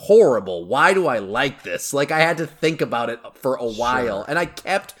should be horrible. Why do I like this? Like, I had to think about it for a while, and I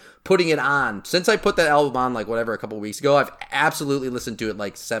kept putting it on. Since I put that album on, like, whatever, a couple weeks ago, I've absolutely listened to it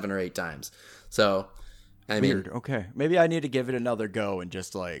like 7 or 8 times. So, I mean, weird. Okay, maybe I need to give it another go and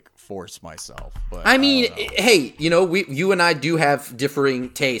just like force myself. But I mean, hey, you and I do have differing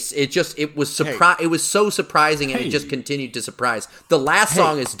tastes. It was so surprising, and it just continued to surprise. The last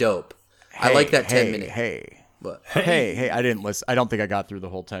song is dope. I like that 10 minute. Hey, I didn't listen. I don't think I got through the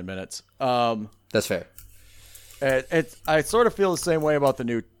whole 10 minutes. That's fair. I sort of feel the same way about the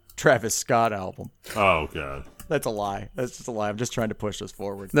new Travis Scott album. Oh god, that's a lie. That's just a lie. I'm just trying to push this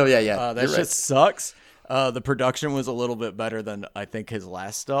forward. No, yeah. That shit sucks. The production was a little bit better than I think his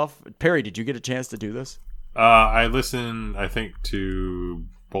last stuff. Perry, did you get a chance to do this? I listened, I think, to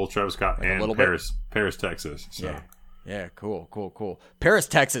both Travis Scott and Paris, Texas. So. Yeah, cool. Paris,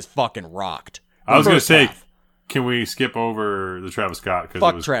 Texas fucking rocked. I was going to say, can we skip over the Travis Scott?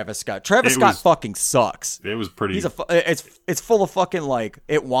 Fuck Travis Scott. Travis Scott fucking sucks. It was pretty. It's full of fucking like,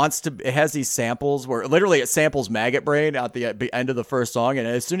 it has these samples where literally it samples Maggot Brain at the end of the first song, and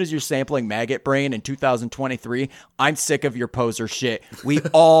as soon as you're sampling Maggot Brain in 2023, I'm sick of your poser shit. We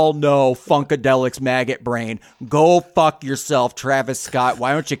all know Funkadelic's Maggot Brain. Go fuck yourself, Travis Scott.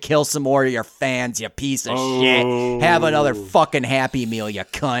 Why don't you kill some more of your fans, you piece of shit? Have another fucking Happy Meal, you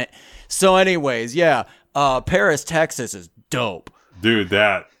cunt. So anyways, yeah. Paris, Texas is dope. Dude,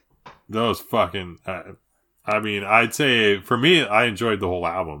 those fucking, I mean, I'd say, for me, I enjoyed the whole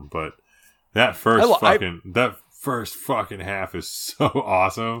album, but that first fucking half is so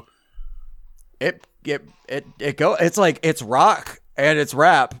awesome. It's like, it's rock and it's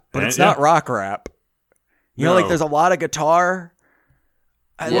rap, but it's not rock rap. You know, like there's a lot of guitar.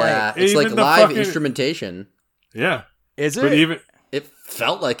 It's like live instrumentation. Yeah. Is it? But even it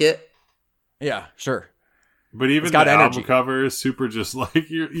felt like it. Yeah, sure. But even the album cover is super just like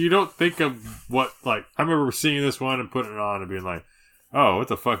you don't think of what like I remember seeing this one and putting it on and being like, oh, what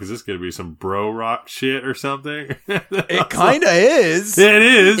the fuck is this going to be? Some bro rock shit or something? It kind of is. It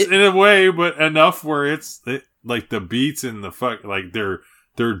is in a way, but enough where like the beats and the fuck like they're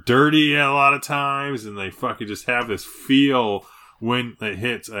dirty a lot of times and they fucking just have this feel when it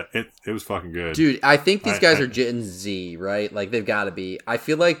hits. It was fucking good, dude. I think these guys are Gen Z, right? Like they've got to be. I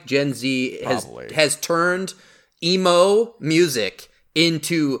feel like Gen Z has turned emo music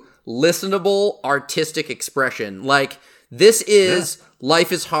into listenable artistic expression. Like this is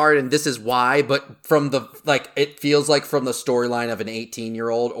life is hard and this is why, but from the like it feels like from the storyline of an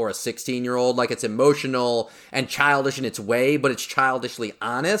 18-year-old or a 16-year-old, like it's emotional and childish in its way, but it's childishly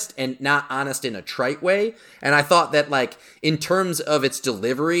honest and not honest in a trite way. And I thought that like in terms of its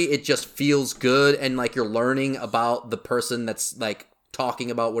delivery, it just feels good and like you're learning about the person that's like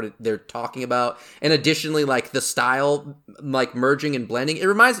talking about what they're talking about, and additionally like the style like merging and blending. It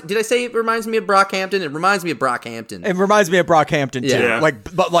reminds me of Brockhampton? It reminds me of Brockhampton. It reminds me of Brockhampton too. Yeah.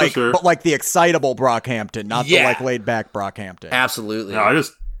 But like the excitable Brockhampton, not the like laid back Brockhampton. Absolutely. No, I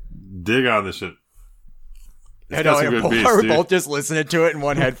just dig on this shit. I know, we're both just listening to it in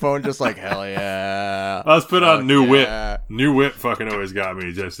one headphone, just like hell yeah. Let's put on New Whip. New Whip fucking always got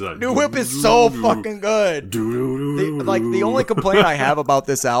me. Just like New Whip is so fucking good. The only complaint I have about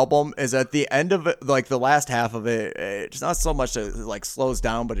this album is at the end of it, like the last half of it, it's not so much that it like slows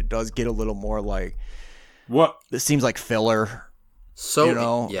down, but it does get a little more like what? It seems like filler.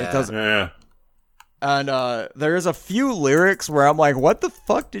 So it doesn't. Yeah. And there's a few lyrics where I'm like, what the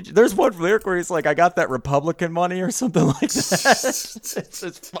fuck did you... There's one lyric where he's like, I got that Republican money or something like that.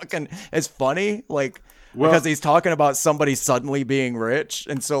 It's funny. Like, because he's talking about somebody suddenly being rich.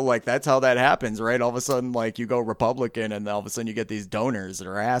 And so, like, that's how that happens, right? All of a sudden, like, you go Republican and all of a sudden you get these donors that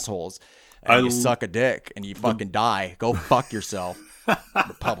are assholes. And you suck a dick and you fucking die. Go fuck yourself.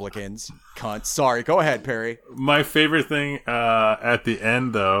 Republicans, cunts. Sorry, go ahead, Perry. My favorite thing at the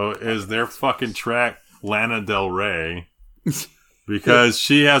end, though, is their fucking track, Lana Del Rey, because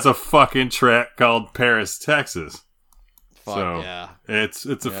she has a fucking track called Paris, Texas. It's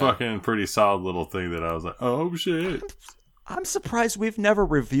a fucking pretty solid little thing that I was like, oh shit. I'm surprised we've never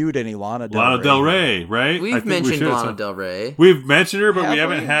reviewed any Lana Del Rey. Lana Del Rey, right? We've mentioned Lana Del Rey. We've mentioned her, but we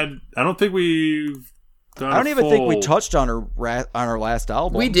haven't had. I don't think we've. I don't even think we touched on her on our last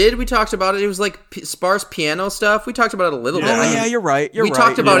album. We did. We talked about it. It was like sparse piano stuff. We talked about it a little bit. Yeah, you're right. We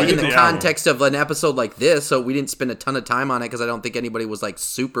talked about it in the context of an episode like this, so we didn't spend a ton of time on it because I don't think anybody was like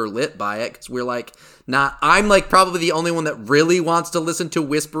super lit by it because we're like not. I'm like probably the only one that really wants to listen to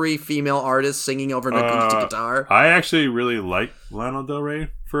whispery female artists singing over an acoustic guitar. I actually really like Lana Del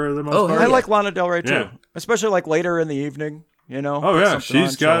Rey for the most part. I like Lana Del Rey too, especially like later in the evening. You know? Oh yeah,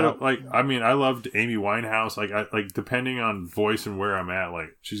 she's got like. I mean, I loved Amy Winehouse. Like, depending on voice and where I'm at, like,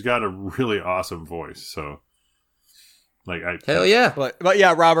 she's got a really awesome voice. So, like, hell yeah. But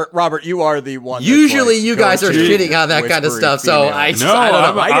yeah, Robert, you are the one. Usually, you guys are shitting on that kind of stuff. So I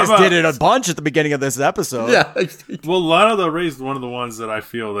just did it a bunch at the beginning of this episode. Yeah. Well, Lana Del Rey is one of the ones that I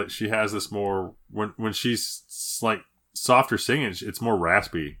feel that she has this more when she's like softer singing, it's more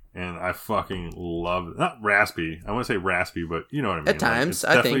raspy. And I fucking love it. Not raspy. I want to say raspy, but you know what I mean. At times,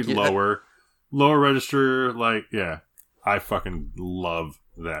 like, it's definitely lower register. Like, yeah, I fucking love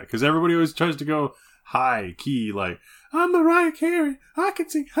that because everybody always tries to go high key. Like, I'm Mariah Carey. I can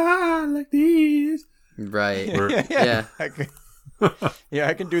sing high like this. Right. Yeah.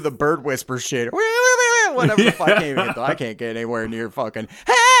 I can do the bird whisper shit. Whatever the fuck I can't get anywhere near fucking.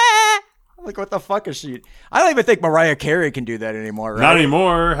 Like, what the fuck is she? I don't even think Mariah Carey can do that anymore, right? Not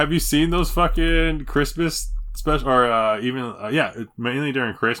anymore. Have you seen those fucking Christmas special? Or mainly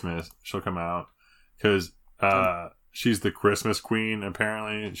during Christmas, she'll come out. Because she's the Christmas queen,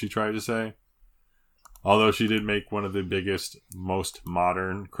 apparently, she tried to say. Although she did make one of the biggest, most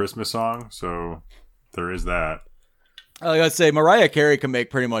modern Christmas songs. So, there is that. I gotta say, Mariah Carey can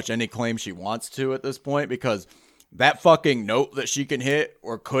make pretty much any claim she wants to at this point, because that fucking note that she can hit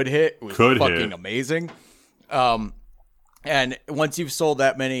or could hit was fucking amazing. And once you've sold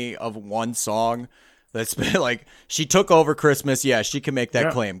that many of one song, that's been like, she took over Christmas. Yeah, she can make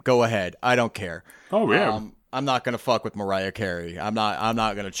that claim. Go ahead. I don't care. Oh yeah. I'm not gonna fuck with Mariah Carey. I'm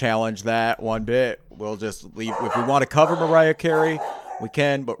not gonna challenge that one bit. We'll just leave. If we want to cover Mariah Carey, we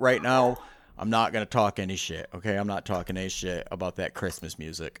can. But right now, I'm not gonna talk any shit. Okay, I'm not talking any shit about that Christmas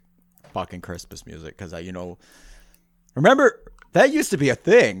music, fucking Christmas music, because remember, that used to be a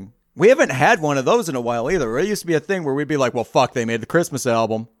thing. We haven't had one of those in a while either. It used to be a thing where we'd be like, well, fuck, they made the Christmas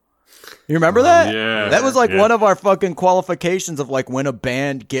album. You remember that? Yeah. That was like one of our fucking qualifications of like when a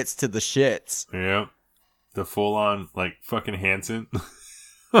band gets to the shits. Yeah. The full on like fucking Hanson.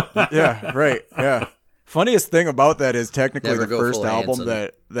 Yeah, right. Yeah. Funniest thing about that is technically Never the go first full album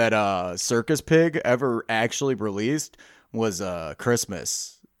Hanson. that Circus Pig ever actually released was a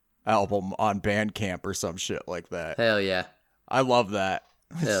Christmas album on Bandcamp or some shit like that. Hell yeah. I love that.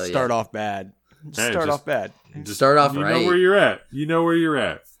 Hell Start yeah. off bad. Hey, Start off bad. Just Start off you right. know where you're at. You know where you're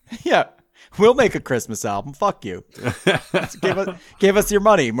at. Yeah. We'll make a Christmas album. Fuck you. Give us your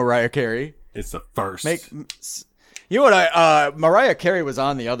money, Mariah Carey. It's the first. You know what? Mariah Carey was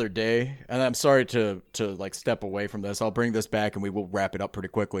on the other day, and I'm sorry to like step away from this. I'll bring this back, and we will wrap it up pretty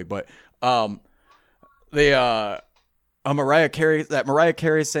quickly. But Mariah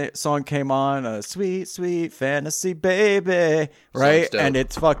Carey song came on, "Sweet Sweet Fantasy Baby," right? And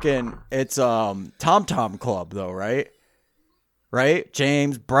it's Tom Tom Club though, right? Right?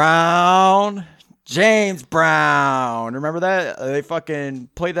 James Brown. Remember that? They fucking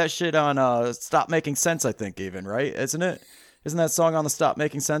played that shit on Stop Making Sense, I think, even, right? Isn't it? Isn't that song on the Stop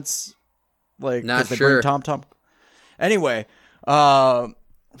Making Sense? Like, not they sure. bring Tom Tom. Anyway, I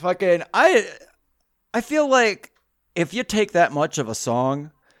feel like if you take that much of a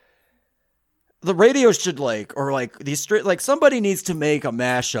song, the radio should somebody needs to make a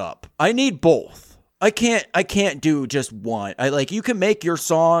mashup. I need both. I can't do just one. You can make your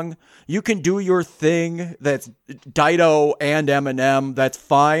song, you can do your thing that's Dido and Eminem, that's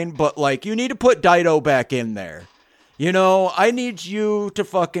fine, but like you need to put Dido back in there. You know, I need you to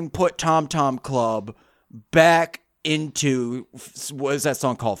fucking put Tom Tom Club back into, what is that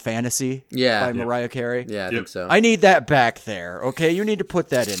song called? Fantasy? Yeah. By Mariah Carey? Yeah, I think so. I need that back there, okay? You need to put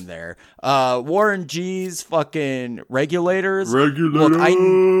that in there. Warren G's fucking Regulators. Look,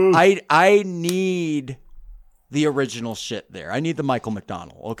 I need the original shit there. I need the Michael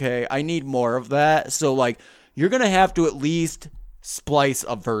McDonald, okay? I need more of that. So, like, you're going to have to at least splice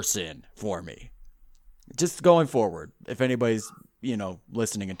a verse in for me. Just going forward, if anybody's,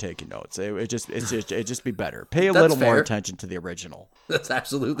 listening and taking notes, it just be better. Pay a little more attention to the original. That's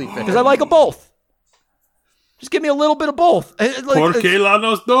absolutely fair. Because I like them both. Just give me a little bit of both. Porque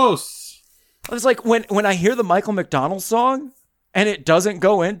los dos. It's like when I hear the Michael McDonald song and it doesn't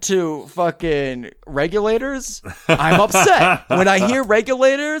go into fucking Regulators, I'm upset. When I hear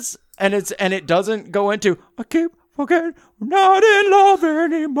Regulators and it doesn't go into I keep forgetting I'm not in love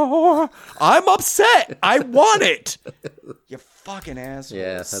anymore, I'm upset. I want it. You fucking asshole.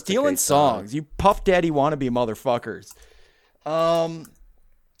 Yeah, that's stealing songs. You Puff Daddy wannabe motherfuckers.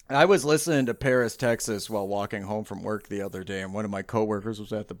 I was listening to Paris, Texas while walking home from work the other day, and one of my coworkers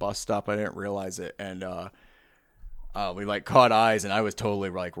was at the bus stop. I didn't realize it, and we like caught eyes, and I was totally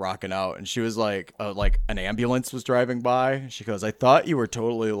like rocking out. And she was like an ambulance was driving by. She goes, "I thought you were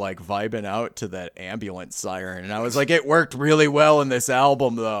totally like vibing out to that ambulance siren," and I was like, "It worked really well in this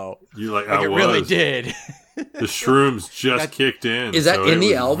album, though. You like it really did." The shrooms just kicked in. Is that in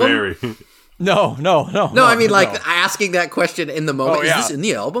the album? No. No, I mean, like, asking that question in the moment, yeah. Is this in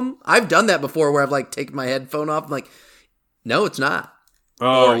the album? I've done that before where I've, like, taken my headphone off. I'm like, no, it's not.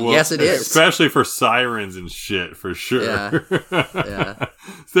 Oh, or, yes, it is. Especially for sirens and shit, for sure. Yeah.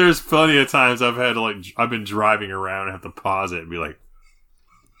 There's plenty of times I've had to, I've been driving around and have to pause it and be like,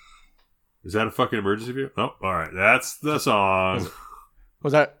 is that a fucking emergency vehicle? Oh, all right. That's the song.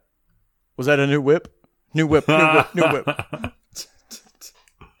 Was that a new whip? New whip.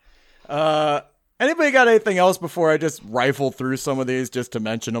 Anybody got anything else before I just rifle through some of these just to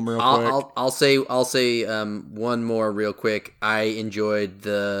mention them real quick? I'll say one more real quick. I enjoyed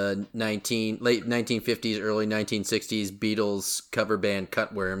the late 1950s, early 1960s Beatles cover band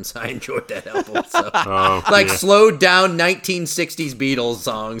Cutworms. I enjoyed that album. So. Slowed down 1960s Beatles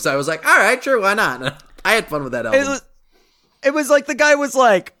songs. I was like, all right, sure, why not? I had fun with that album. It was like the guy was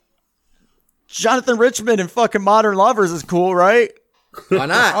like, Jonathan Richman and fucking Modern Lovers is cool, right? Why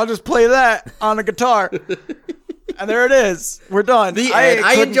not? I'll just play that on a guitar. And there it is. We're done.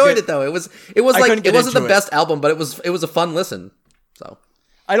 I enjoyed it though. It wasn't the best album, but it was a fun listen. So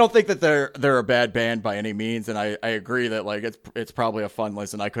I don't think that they're a bad band by any means, and I agree that like it's probably a fun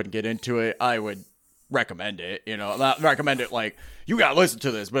listen. I couldn't get into it. I would recommend it, not recommend it like you gotta listen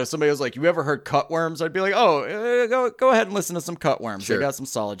to this, but if somebody was like, you ever heard Cutworms? I'd be like, oh, go ahead and listen to some Cutworms. Sure. They got some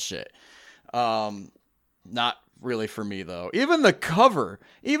solid shit. Not really for me though. Even the cover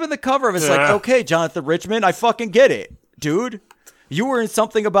of it's like, okay, Jonathan Richman, I fucking get it, dude. You were in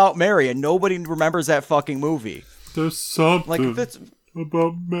Something About Mary, and nobody remembers that fucking movie. There's something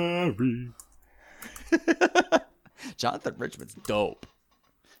about Mary. Jonathan Richman's dope.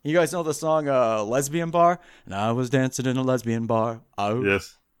 You guys know the song Lesbian Bar? And I was dancing in a lesbian bar. Oh.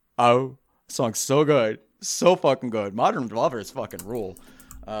 Yes. Oh. Song's so good. So fucking good. Modern Lovers fucking rule.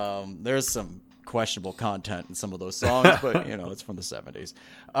 There's some questionable content in some of those songs, but it's from the 70s.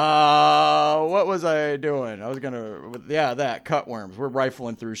 What was I doing? I was that Cutworms. We're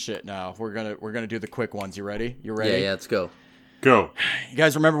rifling through shit now. We're gonna do the quick ones. You ready? Yeah, let's go. Go. You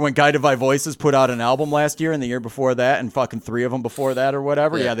guys remember when Guided by Voices put out an album last year and the year before that and fucking 3 of them before that or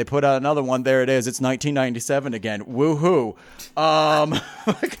whatever? Yeah, they put out another one. There it is. It's 1997 again. Woohoo.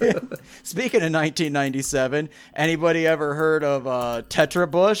 Speaking of 1997, anybody ever heard of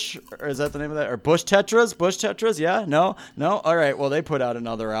Tetra Bush? Or is that the name of that? Or Bush Tetras? Bush Tetras? Yeah? No? All right. Well, they put out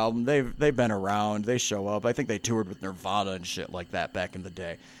another album. They've been around. They show up. I think they toured with Nirvana and shit like that back in the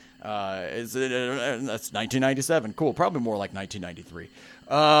day. That's 1997. Cool. Probably more like 1993.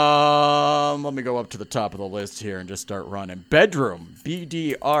 Let me go up to the top of the list here and just start running. Bedroom,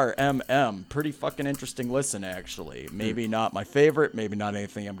 BDRMM. Pretty fucking interesting listen, actually. Maybe not my favorite. Maybe not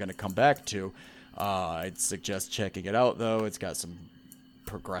anything I'm going to come back to. I'd suggest checking it out, though. It's got some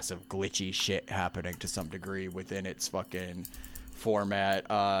progressive, glitchy shit happening to some degree within its fucking format.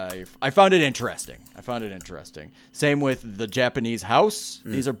 I found it interesting. Same with the Japanese House.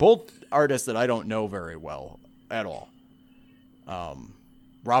 These are both artists that I don't know very well at all.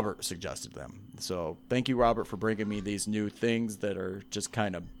 Robert suggested them. So thank you, Robert, for bringing me these new things that are just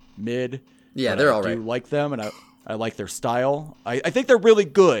kind of mid. Yeah, they're all right. I do like them, and I like their style. I think they're really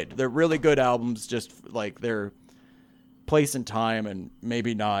good. They're really good albums, just like their place and time, and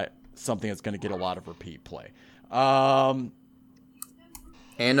maybe not something that's going to get a lot of repeat play.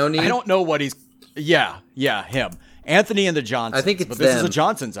 Anony? I don't know what he's... Yeah, him. Anthony and the Johnsons. I think it's them. But this is a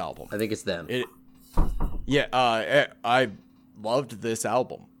Johnsons album. I think it's them. I loved this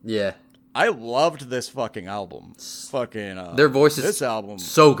album. Yeah. I loved this fucking album. Their voices, this album,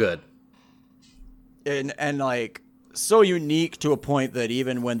 so good. And like so unique to a point that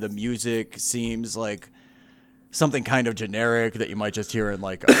even when the music seems like something kind of generic that you might just hear in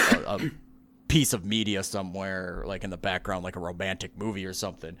like a piece of media somewhere, like in the background, like a romantic movie or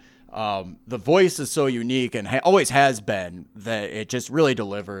something. The voice is so unique and always has been that it just really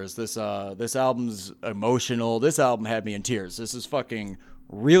delivers. This album's emotional. This album had me in tears. This is fucking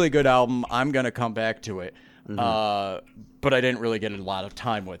really good album. I'm gonna come back to it, but I didn't really get a lot of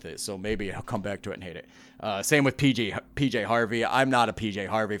time with it, so maybe I'll come back to it and hate it. Same with PJ Harvey. I'm not a PJ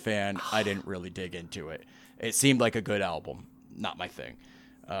Harvey fan. I didn't really dig into it. It seemed like a good album. Not my thing.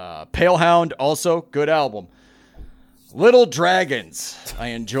 Palehound, also good album. Little Dragons, I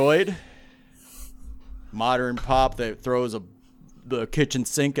enjoyed. Modern pop that throws the kitchen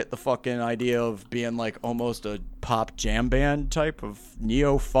sink at the fucking idea of being like almost a pop jam band type of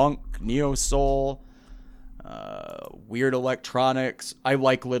neo-funk, neo-soul, weird electronics. I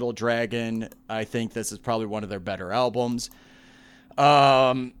like Little Dragon. I think this is probably one of their better albums.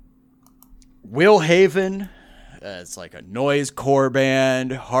 Will Haven, it's like a noisecore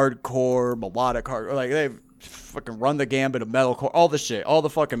band, hardcore, melodic hardcore. Like they've fucking run the gambit of metalcore, all the shit, all the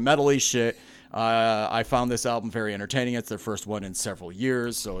fucking metal-y shit. I found this album very entertaining. It's their first one in several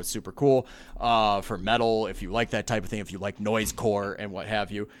years, so it's super cool. For metal, if you like that type of thing, if you like noisecore and what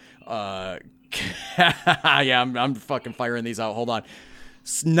have you. Yeah, I'm fucking firing these out. Hold on.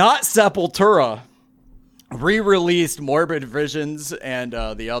 Not Sepultura re-released Morbid Visions, and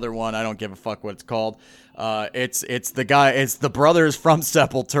the other one, I don't give a fuck what it's called. It's the brothers from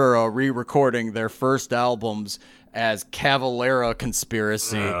Sepultura re-recording their first albums as Cavalera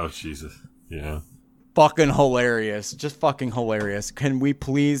Conspiracy. Oh, Jesus. Yeah. Fucking hilarious. Just fucking hilarious. Can we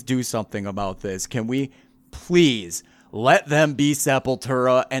please do something about this? Can we please let them be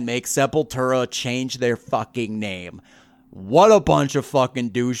Sepultura and make Sepultura change their fucking name? What a bunch of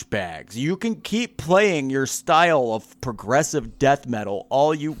fucking douchebags. You can keep playing your style of progressive death metal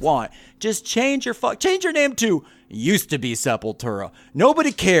all you want. Just change your name to used to be Sepultura.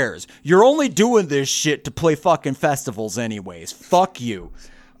 Nobody cares. You're only doing this shit to play fucking festivals anyways. Fuck you.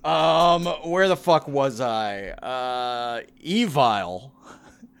 Where the fuck was I? Evil.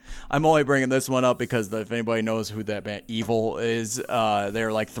 I'm only bringing this one up because if anybody knows who that band Evil is,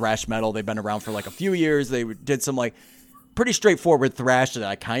 they're like thrash metal. They've been around for like a few years. They did some like pretty straightforward thrash that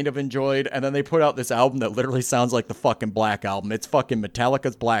I kind of enjoyed, and then they put out this album that literally sounds like the fucking Black Album. It's fucking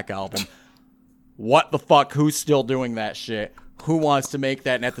Metallica's Black Album. What the fuck? Who's still doing that shit? Who wants to make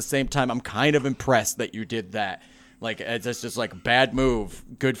that? And at the same time, I'm kind of impressed that you did that. Like, it's just like a bad move.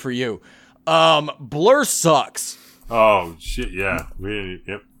 Good for you. Blur sucks. Oh, shit, yeah. Really,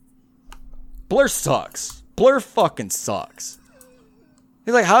 yep. Blur sucks. Blur fucking sucks.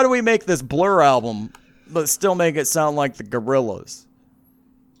 He's like, how do we make this Blur album but still make it sound like the Gorillaz?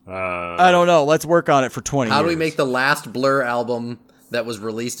 I don't know. Let's work on it for 20 years. How do we make the last Blur album that was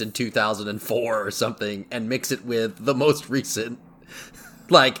released in 2004 or something and mix it with the most recent,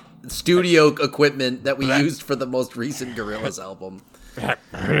 like, studio equipment that we used for the most recent Gorillaz album?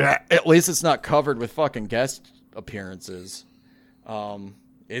 At least it's not covered with fucking guest appearances.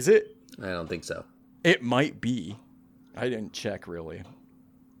 Is it? I don't think so. It might be. I didn't check, really.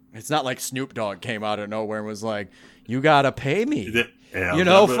 It's not like Snoop Dogg came out of nowhere and was like, you gotta pay me. You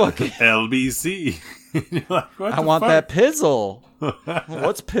know, fucking LBC. Like, I want that pizzle.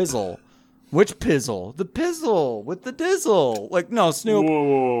 What's pizzle? Which pizzle? The pizzle with the dizzle. Like, no, Snoop.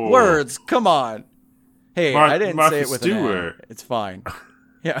 Whoa. Words. Come on. Hey, I didn't Martha say it with Stewart. an N. It's fine.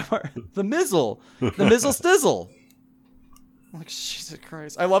 Yeah, the mizzle. The mizzle stizzle. I'm like, Jesus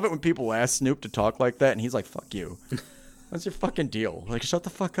Christ. I love it when people ask Snoop to talk like that, and he's like, fuck you. What's your fucking deal? Like, shut the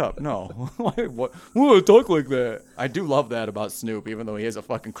fuck up. No. Why talk like that? I do love that about Snoop, even though he is a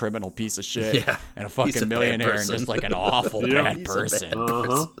fucking criminal piece of shit and a fucking millionaire and just like an awful bad person.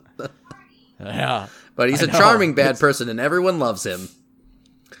 Yeah. But he's a charming bad person, and everyone loves him.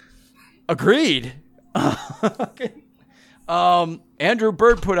 Agreed. Okay. Andrew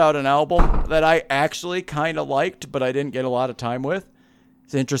Bird put out an album that I actually kind of liked, but I didn't get a lot of time with.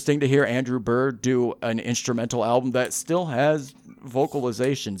 It's interesting to hear Andrew Bird do an instrumental album that still has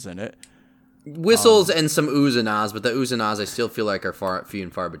vocalizations in it. Whistles and some oohs and ahs, but the oohs and ahs I still feel like are few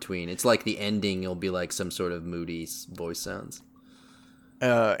and far between. It's like the ending will be like some sort of moody voice sounds.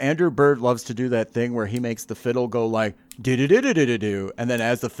 Andrew Bird loves to do that thing where he makes the fiddle go like do-do-do-do-do-do, and then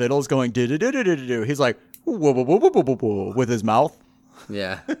as the fiddle's going do-do-do-do-do-do, he's like whoa, with his mouth.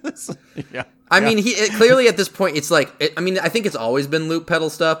 Yeah. Yeah. I mean, he clearly at this point, it's like, I think it's always been loop pedal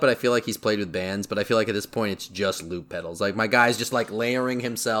stuff, but I feel like he's played with bands, but I feel like at this point it's just loop pedals. Like, my guy's just like layering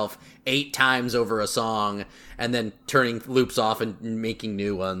himself 8 times over a song and then turning loops off and making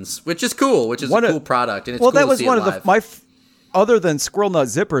new ones, which is cool, which is a cool product. And it's cool that was to see one it of live. Other than Squirrel Nut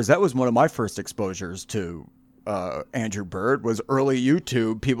Zippers, that was one of my first exposures to Andrew Bird, was early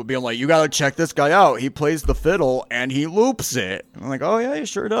YouTube, people being like, you gotta check this guy out. He plays the fiddle and he loops it. I'm like, oh yeah, he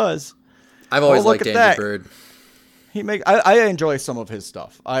sure does. I've always liked Andrew Bird. I enjoy some of his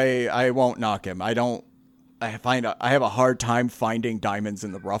stuff. I won't knock him. I have a hard time finding diamonds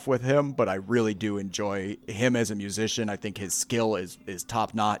in the rough with him, but I really do enjoy him as a musician. I think his skill is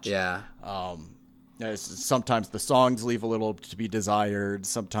top notch. Yeah. Sometimes the songs leave a little to be desired.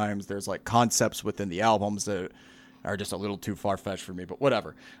 Sometimes there's like concepts within the albums that are just a little too far-fetched for me, but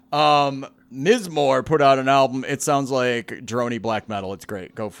whatever. Mizmor put out an album. It sounds like droney black metal. It's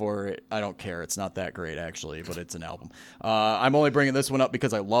great. Go for it. I don't care. It's not that great, actually, but it's an album. I'm only bringing this one up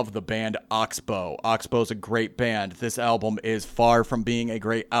because I love the band Oxbow. Oxbow's a great band. This album is far from being a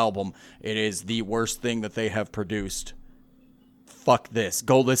great album. It is the worst thing that they have produced. Fuck this.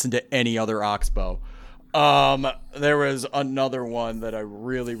 Go listen to any other Oxbow. There was another one that I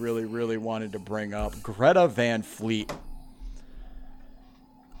really, really, really wanted to bring up. Greta Van Fleet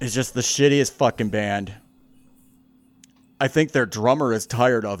is just the shittiest fucking band. I think their drummer is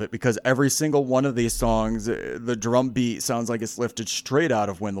tired of it because every single one of these songs, the drum beat sounds like it's lifted straight out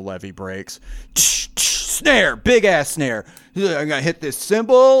of When the Levee Breaks. Snare, big ass snare. I'm going to hit this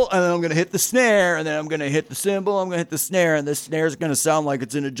cymbal, and then I'm going to hit the snare, and then I'm going to hit the cymbal, I'm going to hit the snare, and this snare is going to sound like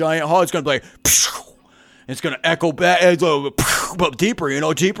it's in a giant hall. It's going to be like, it's going to echo back, but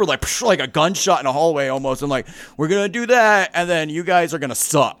deeper, deeper, like a gunshot in a hallway almost. And like, we're going to do that, and then you guys are going to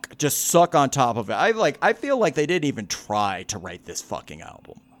suck. Just suck on top of it. I feel like they didn't even try to write this fucking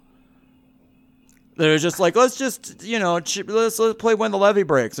album. They're just like, let's play When the Levee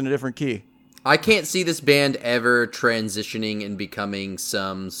Breaks in a different key. I can't see this band ever transitioning and becoming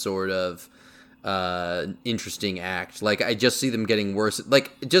some sort of interesting act. Like, I just see them getting worse.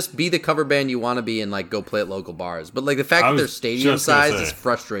 Like, just be the cover band you want to be and like go play at local bars. But like the fact that their stadium size is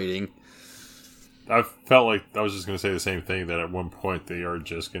frustrating. I felt like I was just going to say the same thing, that at one point they are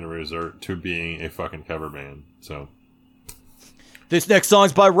just going to resort to being a fucking cover band. So this next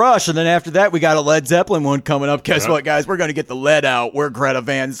song's by Rush, and then after that we got a Led Zeppelin one coming up. Guess what, guys? We're going to get the lead out. We're Greta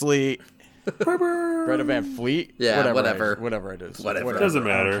Van Fleet. Greta Van Fleet? Yeah, whatever it is. Whatever. Doesn't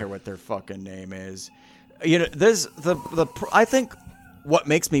matter. I don't care what their fucking name is. I think what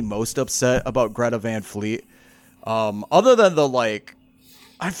makes me most upset about Greta Van Fleet, other than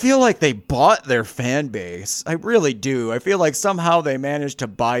I feel like they bought their fan base. I really do. I feel like somehow they managed to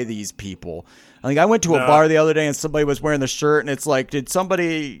buy these people. I went to a bar the other day and somebody was wearing the shirt, and it's like, did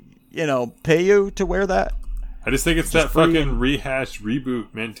somebody, pay you to wear that? I just think it's that fucking rehashed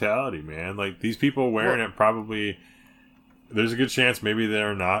reboot mentality, man. Like, these people wearing it probably there's a good chance maybe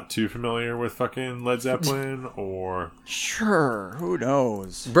they're not too familiar with fucking Led Zeppelin, or sure, who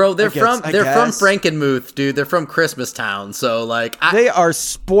knows, bro? They're from Frankenmuth, dude. They're from Christmas Town, so like they are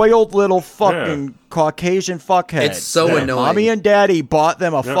spoiled little fucking Caucasian fuckheads. It's so annoying. Mommy and Daddy bought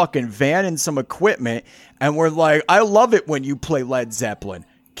them a fucking van and some equipment, and we're like, I love it when you play Led Zeppelin.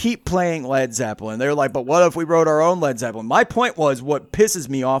 Keep playing Led Zeppelin. They're like, but what if we wrote our own Led Zeppelin? My point was, what pisses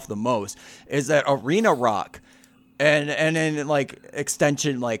me off the most is that arena rock. And then like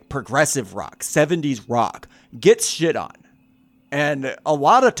extension, like progressive rock, 70s rock gets shit on. And a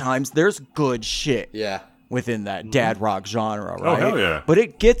lot of times there's good shit within that dad rock genre, right? Oh, hell yeah. But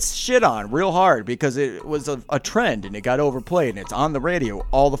it gets shit on real hard because it was a trend and it got overplayed and it's on the radio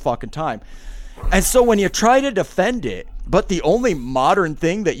all the fucking time. And so when you try to defend it, but the only modern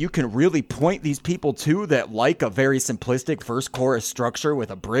thing that you can really point these people to that like a very simplistic first chorus structure with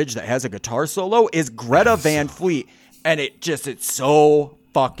a bridge that has a guitar solo is Greta Van Fleet. And it's so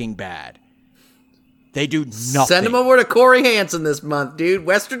fucking bad. They do nothing. Send them over to Corey Hansen this month, dude.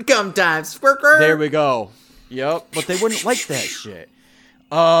 Western Come Time. Squirker. There we go. Yep. But they wouldn't like that shit.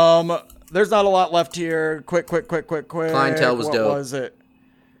 There's not a lot left here. Quick. Clientele was dope. What was it?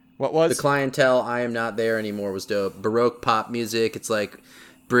 What was? The Clientele, I Am Not There Anymore was dope. Baroque pop music. It's like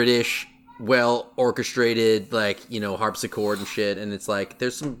British, well orchestrated, like, you know, harpsichord and shit. And it's like,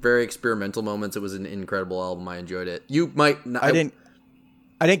 there's some very experimental moments. It was an incredible album. I enjoyed it. You might not.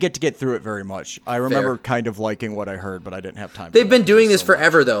 I didn't get through it very much. I remember kind of liking what I heard, but I didn't have time. They've been doing this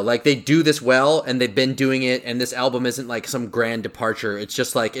forever, though. Like, they do this well, and they've been doing it, and this album isn't like some grand departure. It's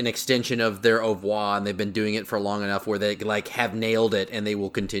just like an extension of their au revoir, and they've been doing it for long enough where they like have nailed it, and they will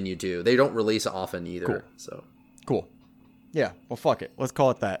continue to. They don't release often either. Cool. So cool. Yeah. Well, fuck it. Let's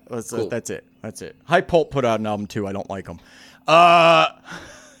call it that. Cool. That's it. High Pulp put out an album too. I don't like them.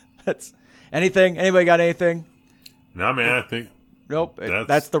 That's anything. Anybody got anything? No, man. I think. Nope.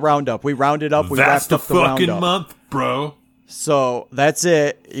 That's the roundup. We rounded up. We wrapped up the roundup. That's the fucking month, bro. So that's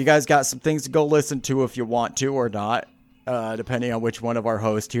it. You guys got some things to go listen to if you want to or not, depending on which one of our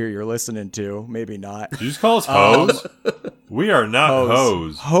hosts here you're listening to. Maybe not. Did you just call us hoes? We are not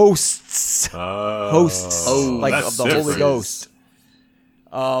hoes. Hosts. Hosts. Oh, like of the Holy Ghost.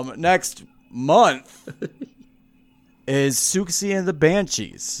 Next month is Siouxsie and the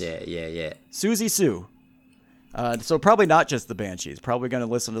Banshees. Yeah. Susie Sue. So probably not just the Banshees. Probably going to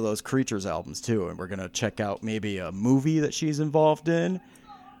listen to those Creatures albums too, and we're going to check out maybe a movie that she's involved in.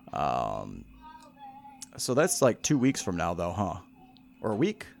 So that's like 2 weeks from now, though, huh? Or a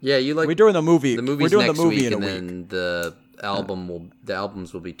week? Yeah, we're doing the movie. The movie's we're doing next the movie week, in a and week. then the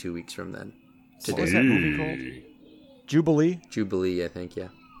albums will be 2 weeks from then. What was that movie called? Jubilee, I think. Yeah.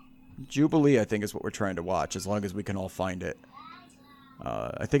 Jubilee, I think, is what we're trying to watch. As long as we can all find it.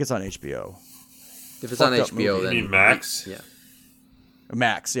 I think it's on HBO. If it's on HBO, then you mean Max? Yeah.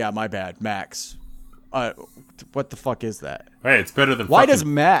 Max, yeah, my bad. Max. What the fuck is that? Hey, it's better than Why does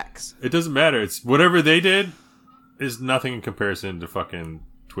Max? It doesn't matter. It's whatever they did is nothing in comparison to fucking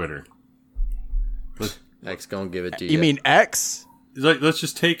Twitter. X gonna give it to you. You mean X? Let's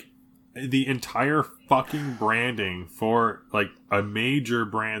just take the entire fucking branding for like a major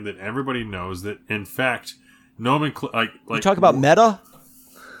brand that everybody knows that in fact you talk about Meta?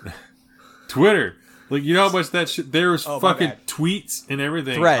 Twitter. Like, you know how much that shit, there's fucking tweets and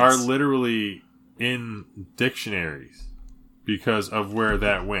everything Threads are literally in dictionaries because of where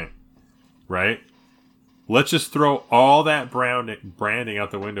that went, right? Let's just throw all that branding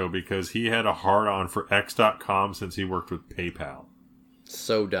out the window because he had a hard-on for X.com since he worked with PayPal.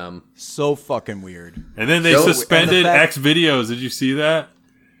 So dumb. So fucking weird. And then they suspended X videos. Did you see that?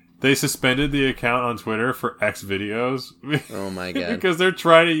 They suspended the account on Twitter for X videos. Oh my god. Because they're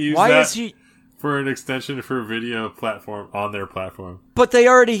trying to use Why is he... for an extension for video platform on their platform. But they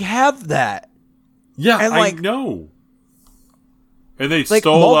already have that. Yeah, and I know. And they like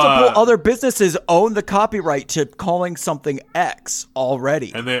stole multiple other businesses own the copyright to calling something X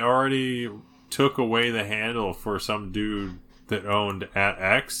already. And they already took away the handle for some dude that owned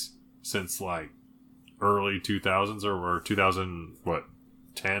 @X since like early 2000s or 2000 what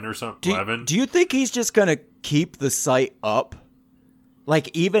 10 or something 11. Do you think he's just going to keep the site up?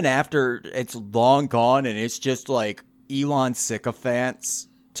 Like, even after it's long gone and it's just, like, Elon sycophants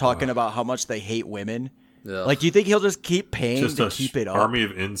talking about how much they hate women? Ugh. Like, do you think he'll just keep paying just to keep it up? Army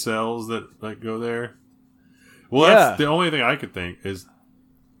of incels that, like, go there? Well, that's the only thing I could think is...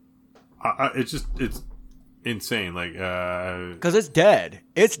 it's insane. Like, because it's dead.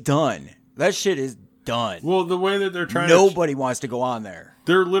 It's done. That shit is done. Well, the way that they're trying Nobody wants to go on there.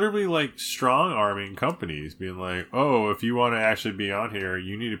 They're literally like strong-arming companies, being like, "Oh, if you want to actually be on here,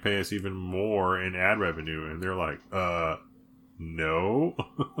 you need to pay us even more in ad revenue." And they're like, no.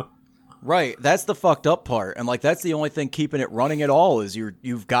 Right, that's the fucked up part, and like that's the only thing keeping it running at all is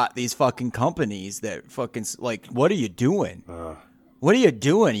you've got these fucking companies that fucking like, what are you doing? What are you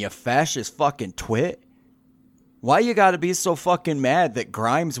doing, you fascist fucking twit? Why you gotta be so fucking mad that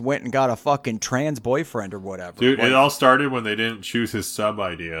Grimes went and got a fucking trans boyfriend or whatever? Dude, it all started when they didn't choose his sub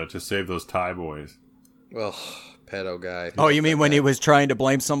idea to save those Thai boys. Ugh, pedo guy. Oh, you mean when he was trying to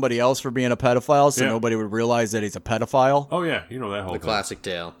blame somebody else for being a pedophile so nobody would realize that he's a pedophile? Oh yeah, you know that whole The classic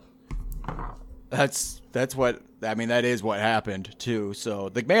tale. That's what, I mean, that is what happened too. So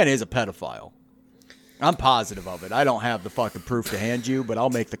the man is a pedophile. I'm positive of it. I don't have the fucking proof to hand you, but I'll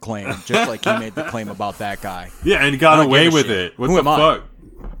make the claim, just like he made the claim about that guy. Yeah, and he got away with it. What the fuck?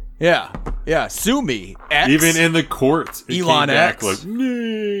 Yeah, sue me, X. Even in the courts, it Elon came back X. like,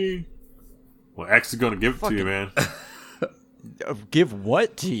 nee. Well, X is going to give it to you, man. Give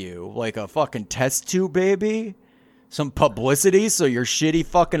what to you? Like a fucking test tube, baby? Some publicity so your shitty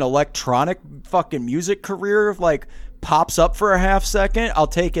fucking electronic fucking music career like pops up for a half second? I'll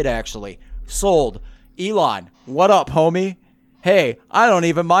take it, actually. Sold. Elon, what up, homie? Hey, I don't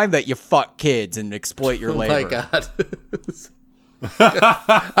even mind that you fuck kids and exploit your labor. Oh my god.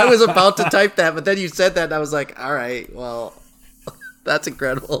 I was about to type that, but then you said that and I was like, all right, well, that's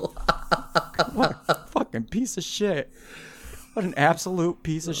incredible. What a fucking piece of shit. What an absolute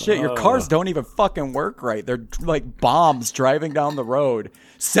piece of shit. Your cars don't even fucking work right. They're like bombs driving down the road.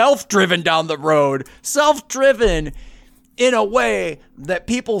 Self-driven down the road. Self-driven in a way that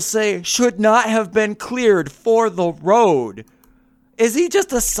people say should not have been cleared for the road. Is he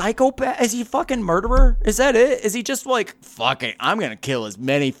just a psychopath? Is he a fucking murderer? Is that it? Is he just like, fuck it, I'm going to kill as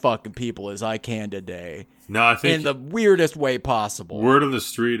many fucking people as I can today? No, I think in the weirdest way possible. Word on the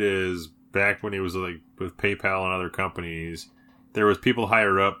street is back when he was like with PayPal and other companies, there was people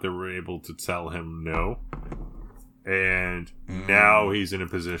higher up that were able to tell him no. And now he's in a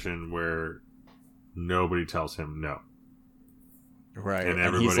position where nobody tells him no. Right. And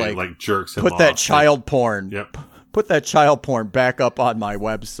everybody like jerks him off. Put that child porn. Yep. Put that child porn back up on my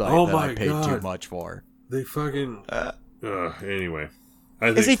website that I paid God. too much for. They fucking... anyway.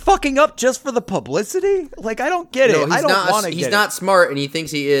 Is he fucking up just for the publicity? Like, I don't get it. I don't want to get it. He's not smart, and he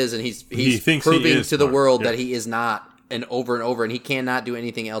thinks he is, and he's proving to the world that he is not, and over, and he cannot do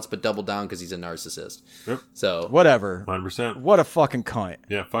anything else but double down because he's a narcissist. Yep. So whatever. 100%. What a fucking cunt.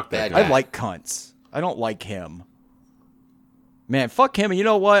 Yeah, fuck that Bad guy. I like cunts. I don't like him. Man, fuck him. And you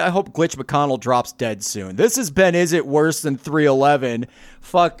know what? I hope Glitch McConnell drops dead soon. This has been Is It Worse Than 311?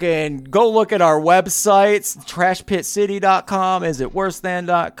 Fucking go look at our websites, trashpitcity.com,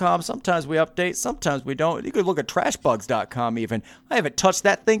 isitworsethan.com. Sometimes we update, sometimes we don't. You could look at trashbugs.com even. I haven't touched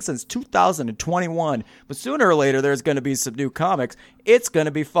that thing since 2021. But sooner or later, there's going to be some new comics. It's going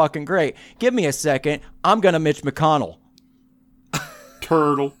to be fucking great. Give me a second. I'm going to Mitch McConnell.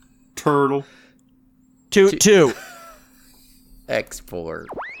 Turtle. Toot toot. export.